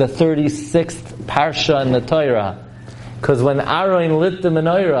Behaloischa is the 36th Parsha in the Torah. Because when Aaron lit the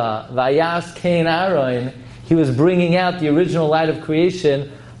menorah, Vayas Cain Aaron, he was bringing out the original light of creation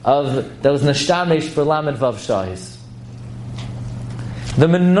that was Neshtamesh for Lamed Vav Shais. The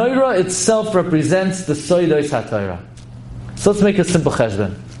menorah itself represents the Soidos HaTorah. So let's make a simple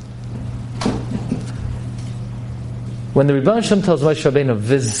cheshbon. When the Rebbeinu Shem tells Moshe Rabbeinu,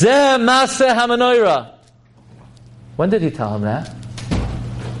 V'zeh Maseh HaMenorah, when did he tell him that?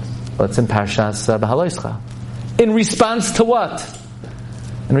 Well, it's in Parshas Behaloischa. In response to what?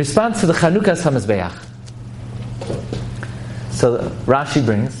 In response to the Chanukah's HaMizbeach. So Rashi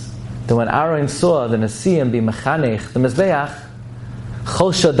brings that when Aaron saw the Nesiim be mechanech the Mizbeach,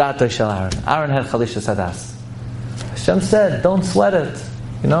 Chol Shodato Shel Aaron. Aaron had Chalisha Sadas. Hashem said, don't sweat it.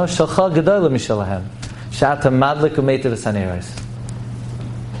 Shalcha Gedolah Mishalahem. Shata Madlik Umeita V'Saneros.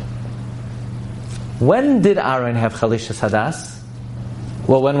 When did Aaron have Chalisha Sadas?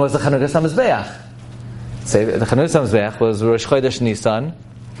 Well, when was the Chanukah's HaMizbeach? Say the Chanukah's HaMizbeach was Rosh Chodesh Nisan,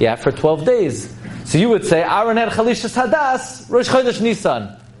 for 12 days. So you would say Aaron had Chalisha Sadas, Rosh Chodesh Nisan.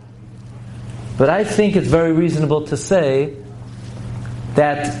 But I think it's very reasonable to say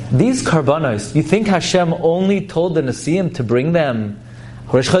that these karbanos, you think Hashem only told the Nesiim to bring them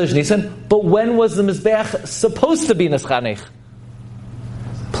Rosh Chodesh Nisan, but when was the Mizbeach supposed to be Neschanech?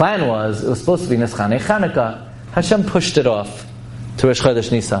 Plan was, it was supposed to be Neschanech Chanukah. Hashem pushed it off to Rosh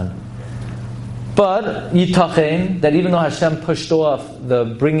Chodesh Nisan. But Yitachen, that even though Hashem pushed off the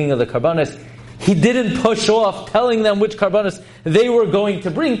bringing of the karbanos, He didn't push off telling them which karbanos they were going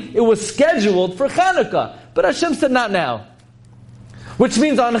to bring. It was scheduled for Chanukah. But Hashem said, not now. Which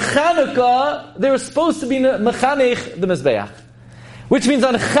means on Chanukah, they were supposed to be mechanech the Mizbeach. Which means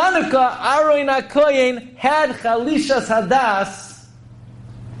on Chanukah, Aaron HaKoyin had Chalishas Hadas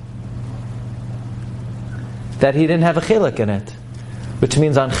that he didn't have a chilek in it. Which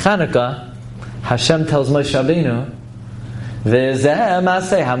means on Chanukah, Hashem tells Moshe Rabbeinu, V'zeh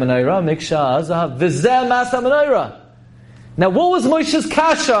maseh ha-menorah miksha azav. V'zeh maseh ha-menorah. Now, what was Moshe's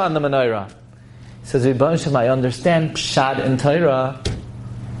kasha on the menorah? He says, Rebbeinu Shem, I understand pshat in Torah.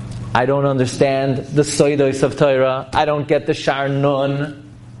 I don't understand the soidos of Torah. I don't get the Shar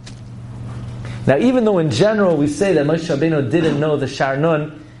Nun. Now, even though in general we say that Moshe Rabbeinu didn't know the Shar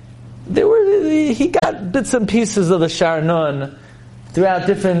Nun, he got bits and pieces of the Shar Nun throughout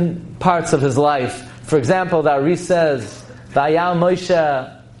different parts of his life. For example, the Ari says, Vayal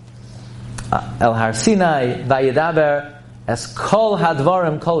Moshe El Har Sinai, Vayedaber as Kol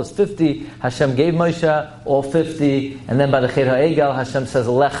Hadvarim, Kol is 50, Hashem gave Moshe all 50, and then by the Chet HaEgel, Hashem says,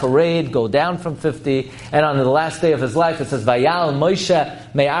 Lech Hareid, go down from 50, and on the last day of his life, it says, Vayal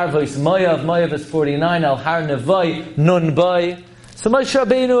Moshe, Me'arvois Moav, Moav is 49, El Har Nevoi, Nun Boi. So Moshe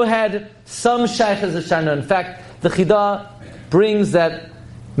Rabbeinu had some Shaykhs of Shar Nun. In fact, the Chidah brings that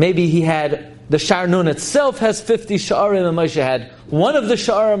maybe he had, the Shar Nun itself has 50 Sha'arim, and Moshe had one of the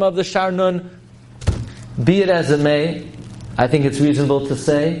Sha'arim of the Shar Nun. Be it as it may, I think it's reasonable to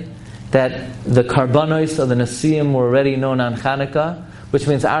say that the Karbanos of the Nasiim were already known on Chanukah, which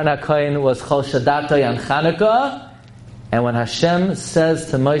means Aaron HaKohen was Chol Shadatay on Chanukah, and when Hashem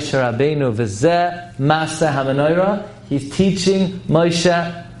says to Moshe Rabbeinu, V'zeh Maseh HaMenorah, he's teaching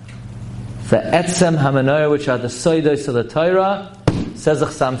Moshe the Etzem HaMenorah, which are the Soidos of the Torah. Says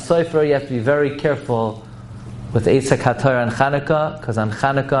Chasam Sofer, you have to be very careful with Eitzak HaTorah and Chanukah, because on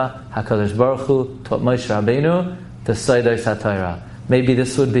Chanukah, HaKadosh Baruch Hu taught Moshe Rabbeinu the Soidos HaTorah. Maybe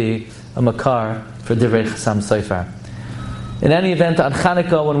this would be a makar for Divrei Chasam Sofer. In any event, on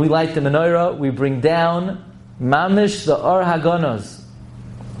Chanukah, when we light the menorah, we bring down Mamish, the Or Hagonos.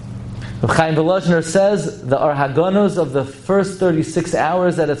 Reb Chaim Volozhiner says the Or Hagonos of the first 36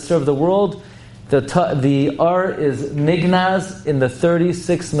 hours that it served the world, the Or is Nignaz in the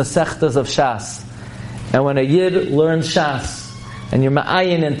 36 Masechtas of Shas. And when a Yid learns Shas, and you're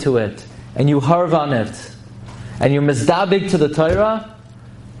ma'ayin into it, and you harv on it, and you're mizdabig to the Torah,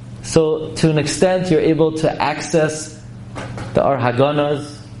 so to an extent you're able to access the Or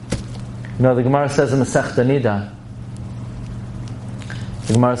Hagonos. You know, the Gemara says in the Masechta Nida,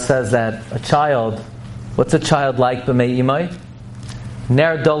 the Gemara says that a child, what's a child like b'mei imay?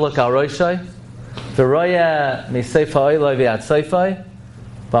 Ner dolok al roshai, v'roya me'seifa oiloi v'yad seifai,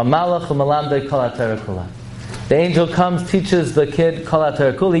 v'malach u'malamdei kol ha'torah kula. The angel comes, teaches the kid kol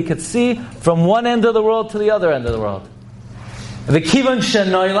ha'torah kula. He could see from one end of the world to the other end of the world. V'kivan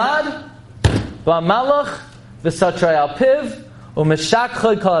shenoilad, v'malach v'satrei al piv,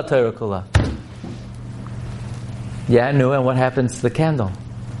 u'meshakchoi kol ha'torah kula. Yeah, I knew. And what happens to the candle?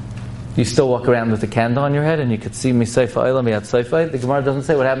 You still walk around with the candle on your head, and you could see misayfa olam yad sayfa. The Gemara doesn't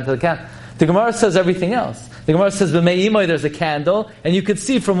say what happened to the candle. The Gemara says everything else. The Gemara says b'mei imoy there's a candle, and you could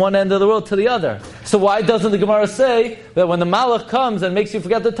see from one end of the world to the other. So why doesn't the Gemara say that when the Malach comes and makes you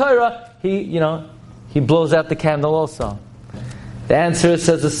forget the Torah, he blows out the candle also? The answer is,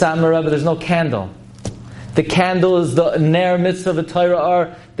 says the Samar Rebbe, there's no candle. The candle is the Ner Mitzvah of Torah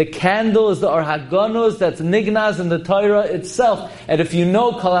Or. The candle is the Or Hagonos that's Nignaz in the Torah itself. And if you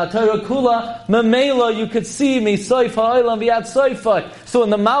know Kol HaTorah Kula, Memela, you could see Misoif HaOlam V'yad Soifai. So when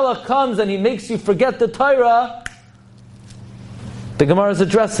the Malach comes and he makes you forget the Torah, the Gemara is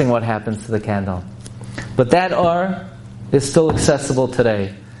addressing what happens to the candle. But that Or is still accessible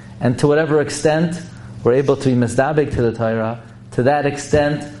today. And to whatever extent we're able to be misdabig to the Torah, to that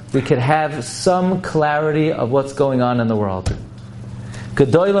extent we could have some clarity of what's going on in the world.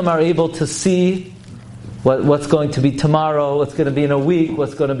 Gedolim are able to see what's going to be tomorrow, what's going to be in a week,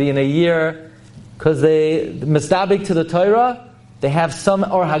 what's going to be in a year, because they misdabig to the Torah, they have some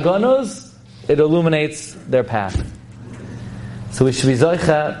Or Hagonos, it illuminates their path. So we should be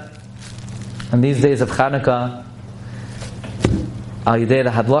zoicha in these days of Chanukah, al yidei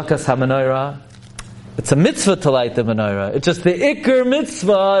hadlakas hamenorah. It's a mitzvah to light the menorah. It's just the ikr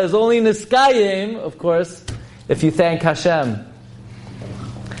mitzvah is only niskayim, of course, if you thank Hashem.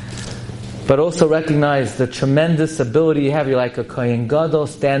 But also recognize the tremendous ability you have. You're like a Kohen Gadol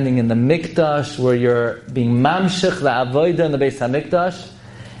standing in the Mikdash, where you're being mamshich la'avodah in the Beis HaMikdash.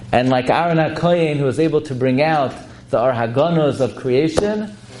 And like Aaron HaKohen, who was able to bring out the Or Hagonos of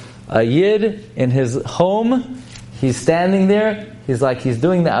creation, a Yid in his home, he's standing there, he's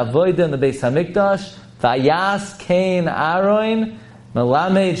doing the avodah in the Beis HaMikdash. Vayas Kain Aroin,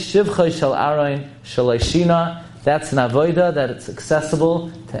 Melamed Shivcha Shel Aroin Shalashina. That's an avodah that it's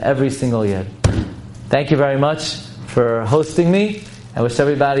accessible to every single Yid. Thank you very much for hosting me. I wish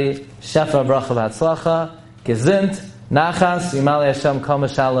everybody Shefa Bracha V'Hatzlacha, Gezind, Nachas, Yimalei Hashem Kol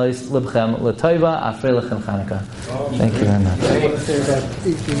Mashalois Libchem L'Toiva Afrei Lechem Chanukah. Thank you very much.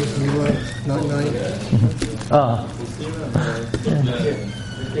 Oh.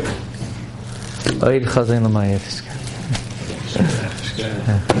 Oid Chazin L'Mayet.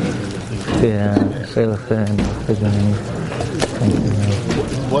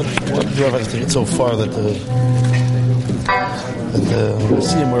 What did you have to get so far that the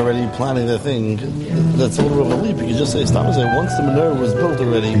Mesibah were already planning their thing? That's a little bit of a leap. You just say, stop and say, once the menorah was built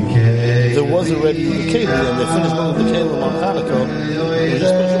already, there was already the Keli, and they finished building the Keli on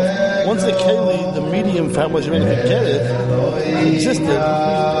Chanukah. Once the Keli, the medium for how much you could get it, existed.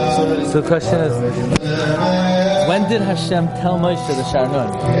 So the question is, When did Hashem tell Moshe the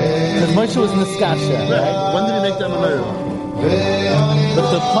Shaarei? Because Moshe was Niskasha, right? When did he make that menorah? But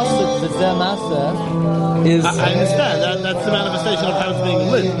the pasuk V'zeh Masa is. I understand that's the manifestation of how it's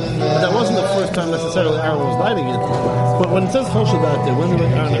being lit, but that wasn't the first time necessarily Aaron was lighting it. But when it says Chol Shabbat, when did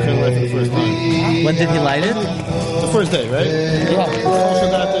Aaron light it for the first time? When did he light it? The first day, right? Yeah. Chol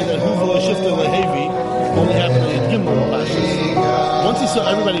Shabbat, that Huvo Shifta Lehevi only happened in Gimel Lashis. Once he saw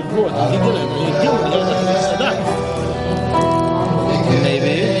everybody brought, he didn't. And he Gimel, he had nothing to Sadat.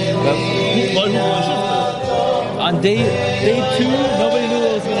 Maybe. On day 2, nobody knew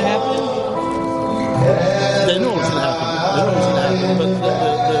what was going to happen. They knew what was going to happen. But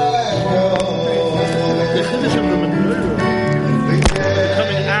the Chiddush of the menorah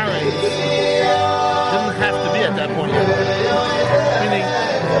becoming Aaron didn't have to be at that point yet. Meaning,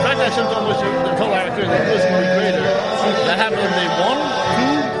 the fact that Hashem told Moshe, told Aaron that it was going to be greater, that happened on day 1,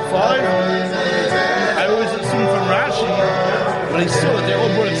 2, 5. I always assume from Rashi, when he saw that they all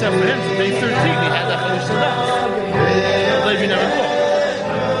brought except for him, from day 13, he had that Chalish Sadat. Levi never thought.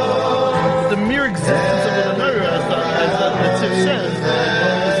 The mere existence of the menorah, as the Netziv says,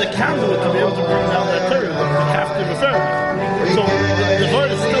 is the conduit to be able to bring down that Torah, the captive affair. So the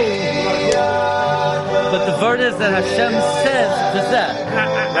word is still. But the word is that Hashem says that.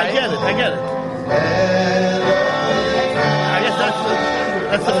 I get it. I guess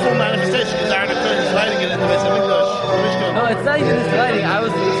that's the full manifestation. Because Aaron is lighting it in the Mesibah. No, it's not even his lighting.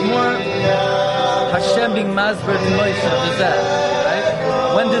 It's more Hashem being Masber to Moshe, that, right?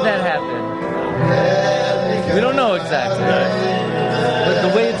 When did that happen? We don't know exactly. But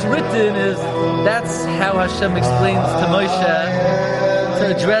the way it's written is, that's how Hashem explains to Moshe to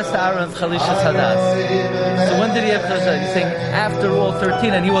address Aaron's Chalishas Hadas. So when did he have Chalishas Hadas? He's saying after all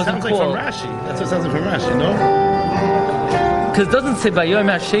 13 and he wasn't called. called. Sounds like from Rashi. That's what sounds like from Rashi, no? Because it doesn't say Vayom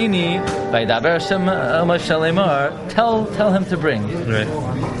Hasheni, Vaydaber Hashem El Moshe Lemar, tell him to bring. Right.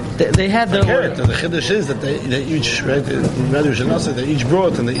 They had their word. The Chiddush is that they each, right, they each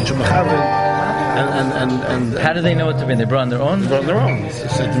brought and they each machavin, and how did they know what to bring? They brought on their own? They brought on their own.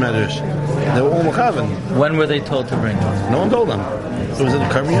 It's like Medrash. They were all machavin. When were they told to bring? No one told them. It was in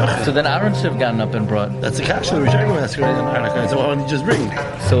Karmiyach. So then Aaron should have gotten up and brought. That's the kasha that we're trying to ask. So why don't you just bring?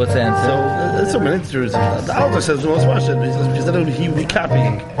 So what's the answer? So there's so many answers. The Alter says the most question. He says because then he would be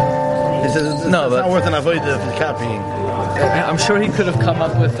copying. He says it's not worth an avodah if he's copying. I'm sure he could have come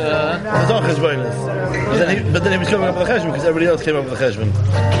up with his own cheshbonos. But then he was coming up with a cheshbon because everybody else came up with a cheshbon.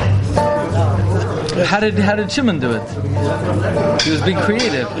 How did Shimon do it? He was being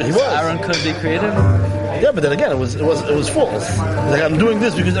creative. He was. Aaron couldn't be creative. Yeah, but then again, it was false. Like I'm doing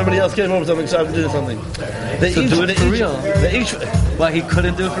this because everybody else came up with something, so I'm doing something. They so each do it for real. They each. Why he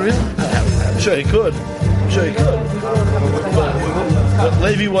couldn't do it for real? I'm sure he could. But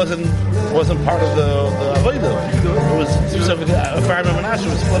Levi wasn't part of the avodah. It was specifically Ephraim and Manasseh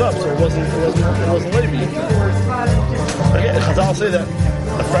was split up, so it wasn't Levi. Again, Chazal say that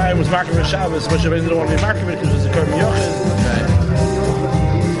Ephraim was marking for Shabbos, but Shabbat didn't want to be marking because it was a Karm Yochid.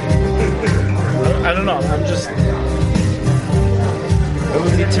 I don't know. I'm just.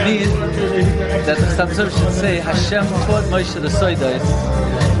 To me, that the Samsung should say Hashem taught Moshe the Soidos,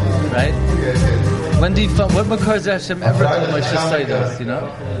 right? When do you find what makars Hashem ever taught Moshe Soidos? You know,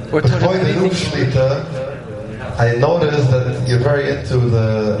 or taught him anything? I noticed that you're very into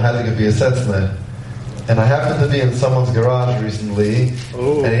the Halacha V'Yasetzne. And I happened to be in someone's garage recently,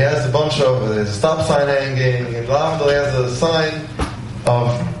 and he has a bunch of, there's a stop sign hanging, and he has a sign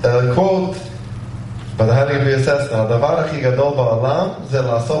of a quote by the Halacha V'Yasetzne, "Hadavar Achi Gadol Ba'olam Ze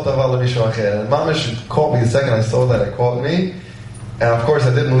La'asot Davar Lemishu Acher." And Mamish caught me the second I saw that, it caught me. And of course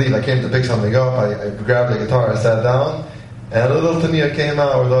I didn't leave, I came to pick something up, I grabbed the guitar, I sat down, and a little Tania came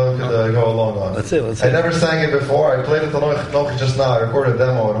out where I could go along on. Let's see. I never sang it before, I played it to Noach just now, I recorded a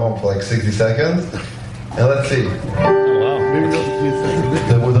demo at home for like 60 seconds. And let's see. Oh, wow.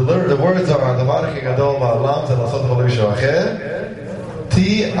 The words are "Hadavar Achi Gadol Ba'olam Ze La'asot Davar Lemishu Acher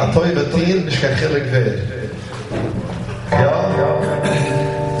Ti Atoy V'Tin Nishkachilek Ved." Hadavar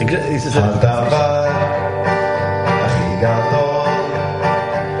Achi Gadol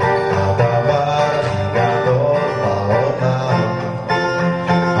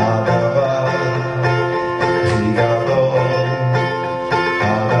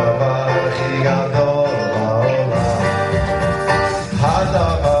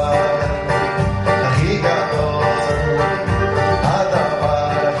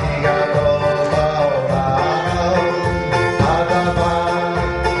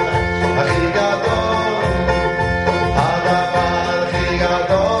Achi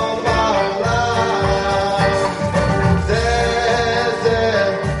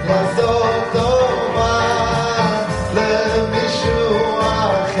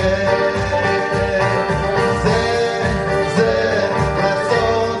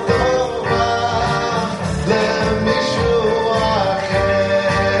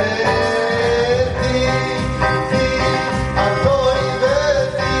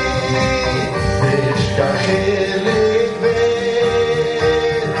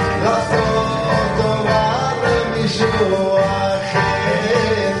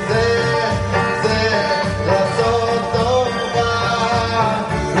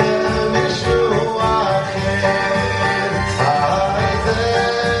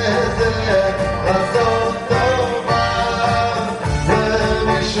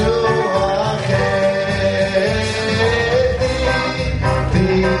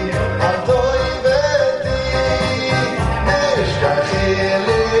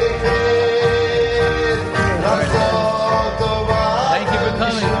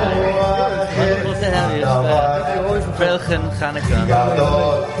Welchen Chanukah?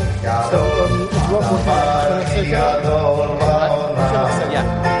 Yeah. So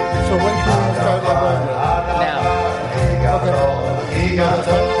when can we start that? Now.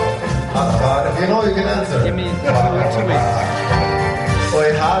 If you know, you can answer. Give me 2 weeks.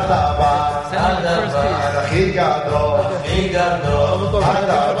 Send me the first piece.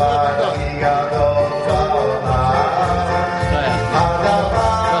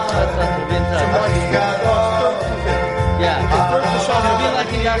 Yeah. It'll be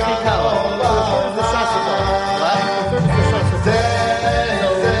like a Yashikawa.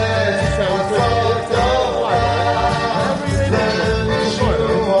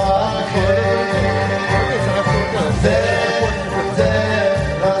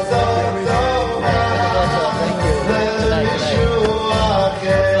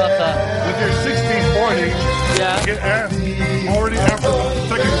 Get asked already after the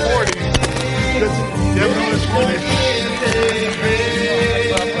second 40.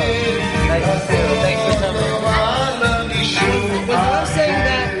 Thanks for coming. Was Rav saying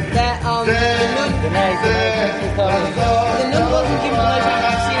that the nun wasn't given the Moshe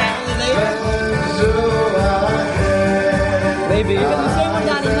Sinai only later? Maybe. But the same with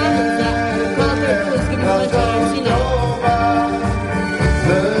Donnie Mammon that the father was given the Moshe Sinai.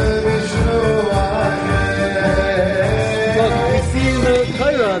 Look, we see in the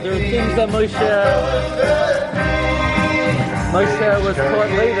Torah there are things that Moshe was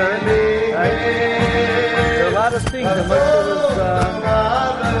taught later. Right? There are a lot of things that Moshe was.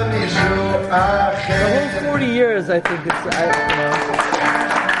 The whole 40 years, I think it's.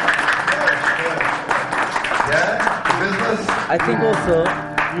 I think also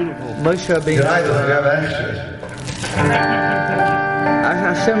Moshe being.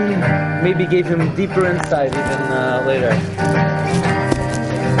 Hashem maybe gave him deeper insight even later.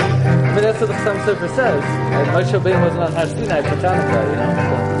 But that's what the Chassam Sofer says. And Moshe Rabbeinu wasn't on Har Sinai for Chanukah, you know.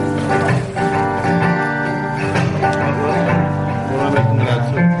 What am I making that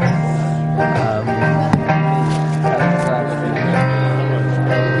too?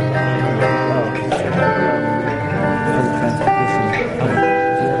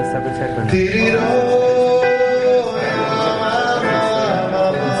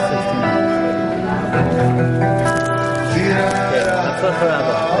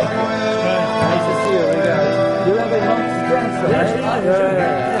 Nice to see you. You have a mom's grandson, right?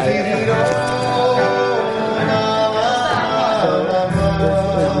 So,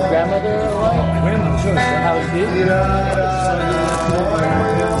 is your grandmother alive? Grandmother, sure. How is she?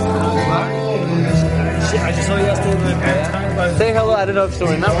 I just saw you yesterday with my parents. Say hello. I don't know if she'll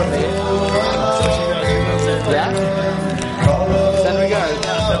remember me. Yeah? Send regards.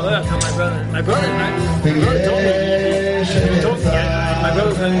 My brother told me. My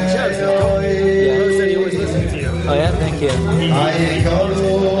brother's on your chest. My brother said he always listens to you. Oh yeah, thank you.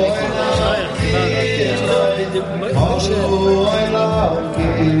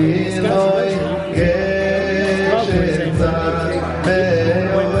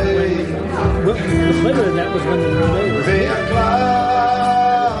 That was when the Moshe was here.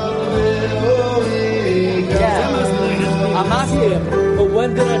 Yeah. I'm asking him, but when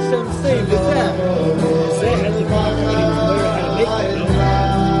did Hashem say this?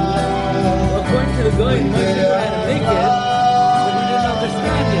 According to the Goyim, Moshe knew how to make it, but he didn't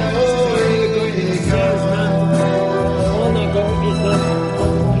understand it.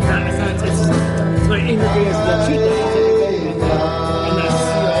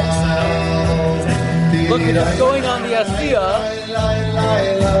 Look at us going on the Asiyah.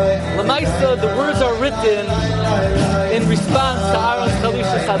 Lamaisa, the words are written in response to Aaron's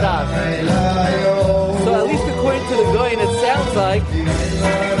Chalisha Chadas. So at least according to the Goyim, it sounds like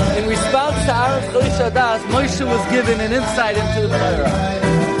in response to Aaron's Chalisha Chadas, Moshe was given an insight into the Torah.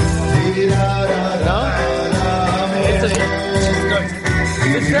 You know? It's the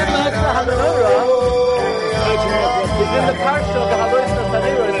Shem Ha'achla HaTorah is in the parsha of the Halacha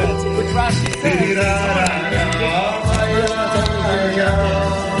Taneiros, which Rashi says.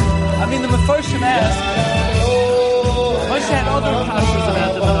 I mean, the Mefarshim asked, Moshe had other parshas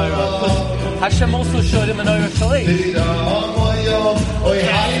about the menorah, because Hashem also showed him menorah Shaarei.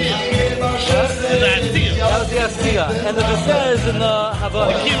 That was the Asiyah. And the V'seh is in the Havah.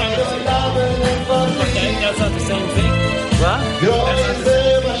 Okay, that's not the same thing. What?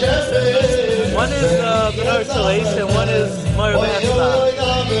 One is menorah Shaarei and one is menorah Mesibah.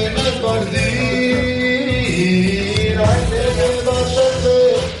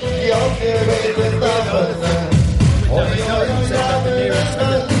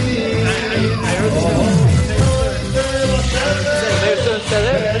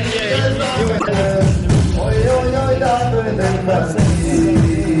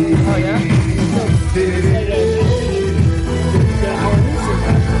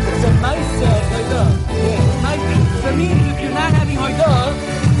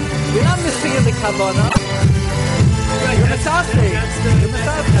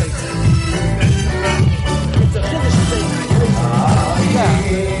 It's a Kiddush thing.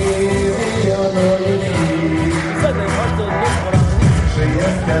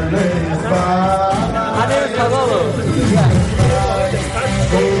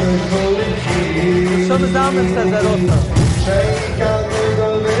 Shlomo Zalman says that also.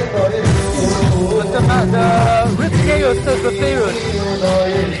 But the Ritzkeyo says the Ferush.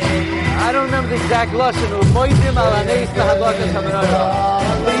 I don't remember the exact lashon. Moidim al aneis lahadlakas hamenorah.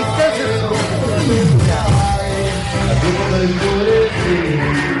 But he says it.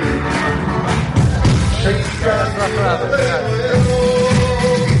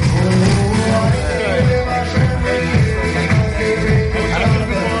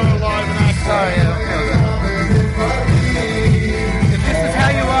 Sorry, I don't feel that. If this is how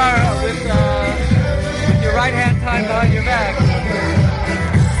you are with your right hand tied behind your back,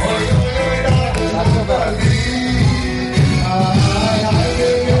 not so bad.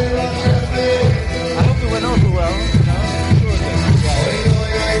 I hope it went over well.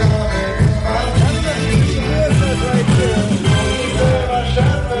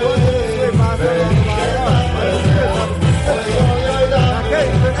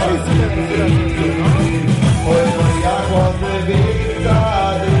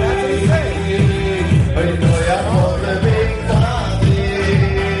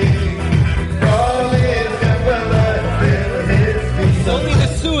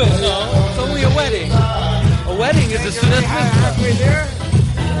 Wedding is a student halfway there.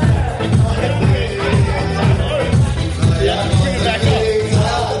 Yeah, bring it back up.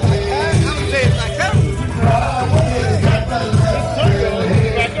 How say it like that?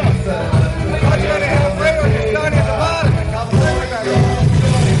 Back up. You're starting halfway or you're starting at the bottom?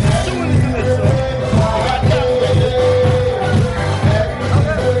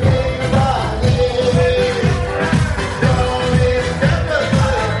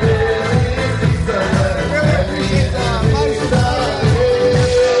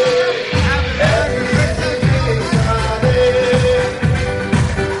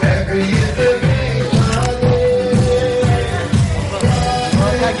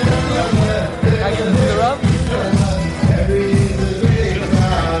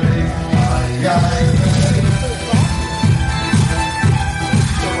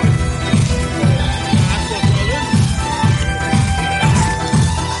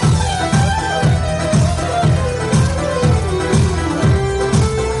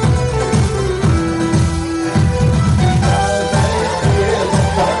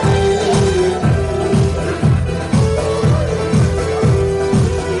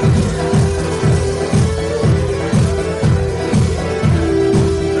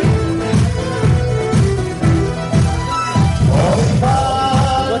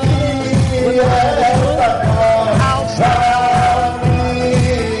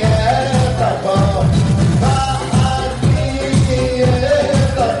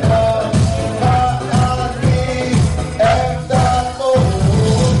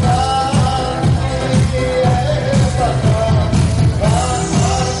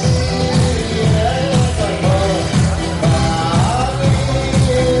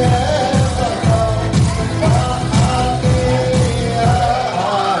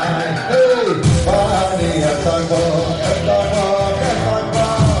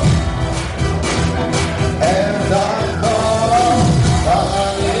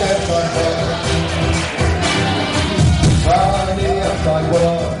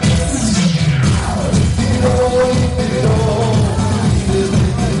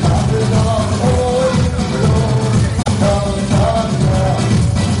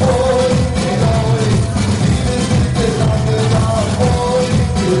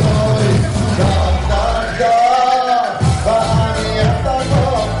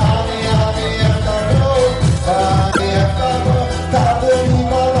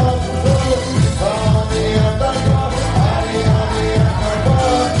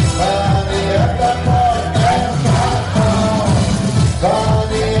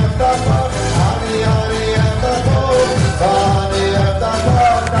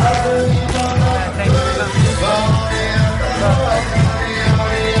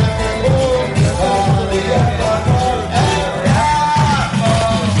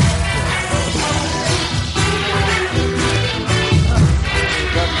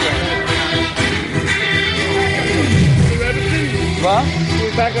 What? Can we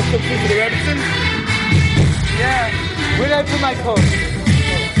back up some food for the Rebbetzin? Yeah. Where did I put my coat?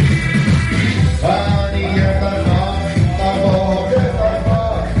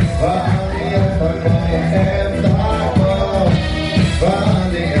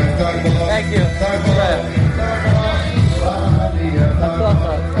 Thank you.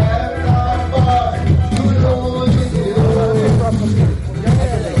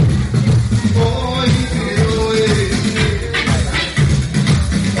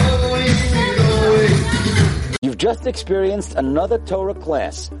 You just experienced another Torah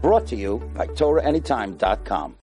class brought to you by TorahAnytime.com.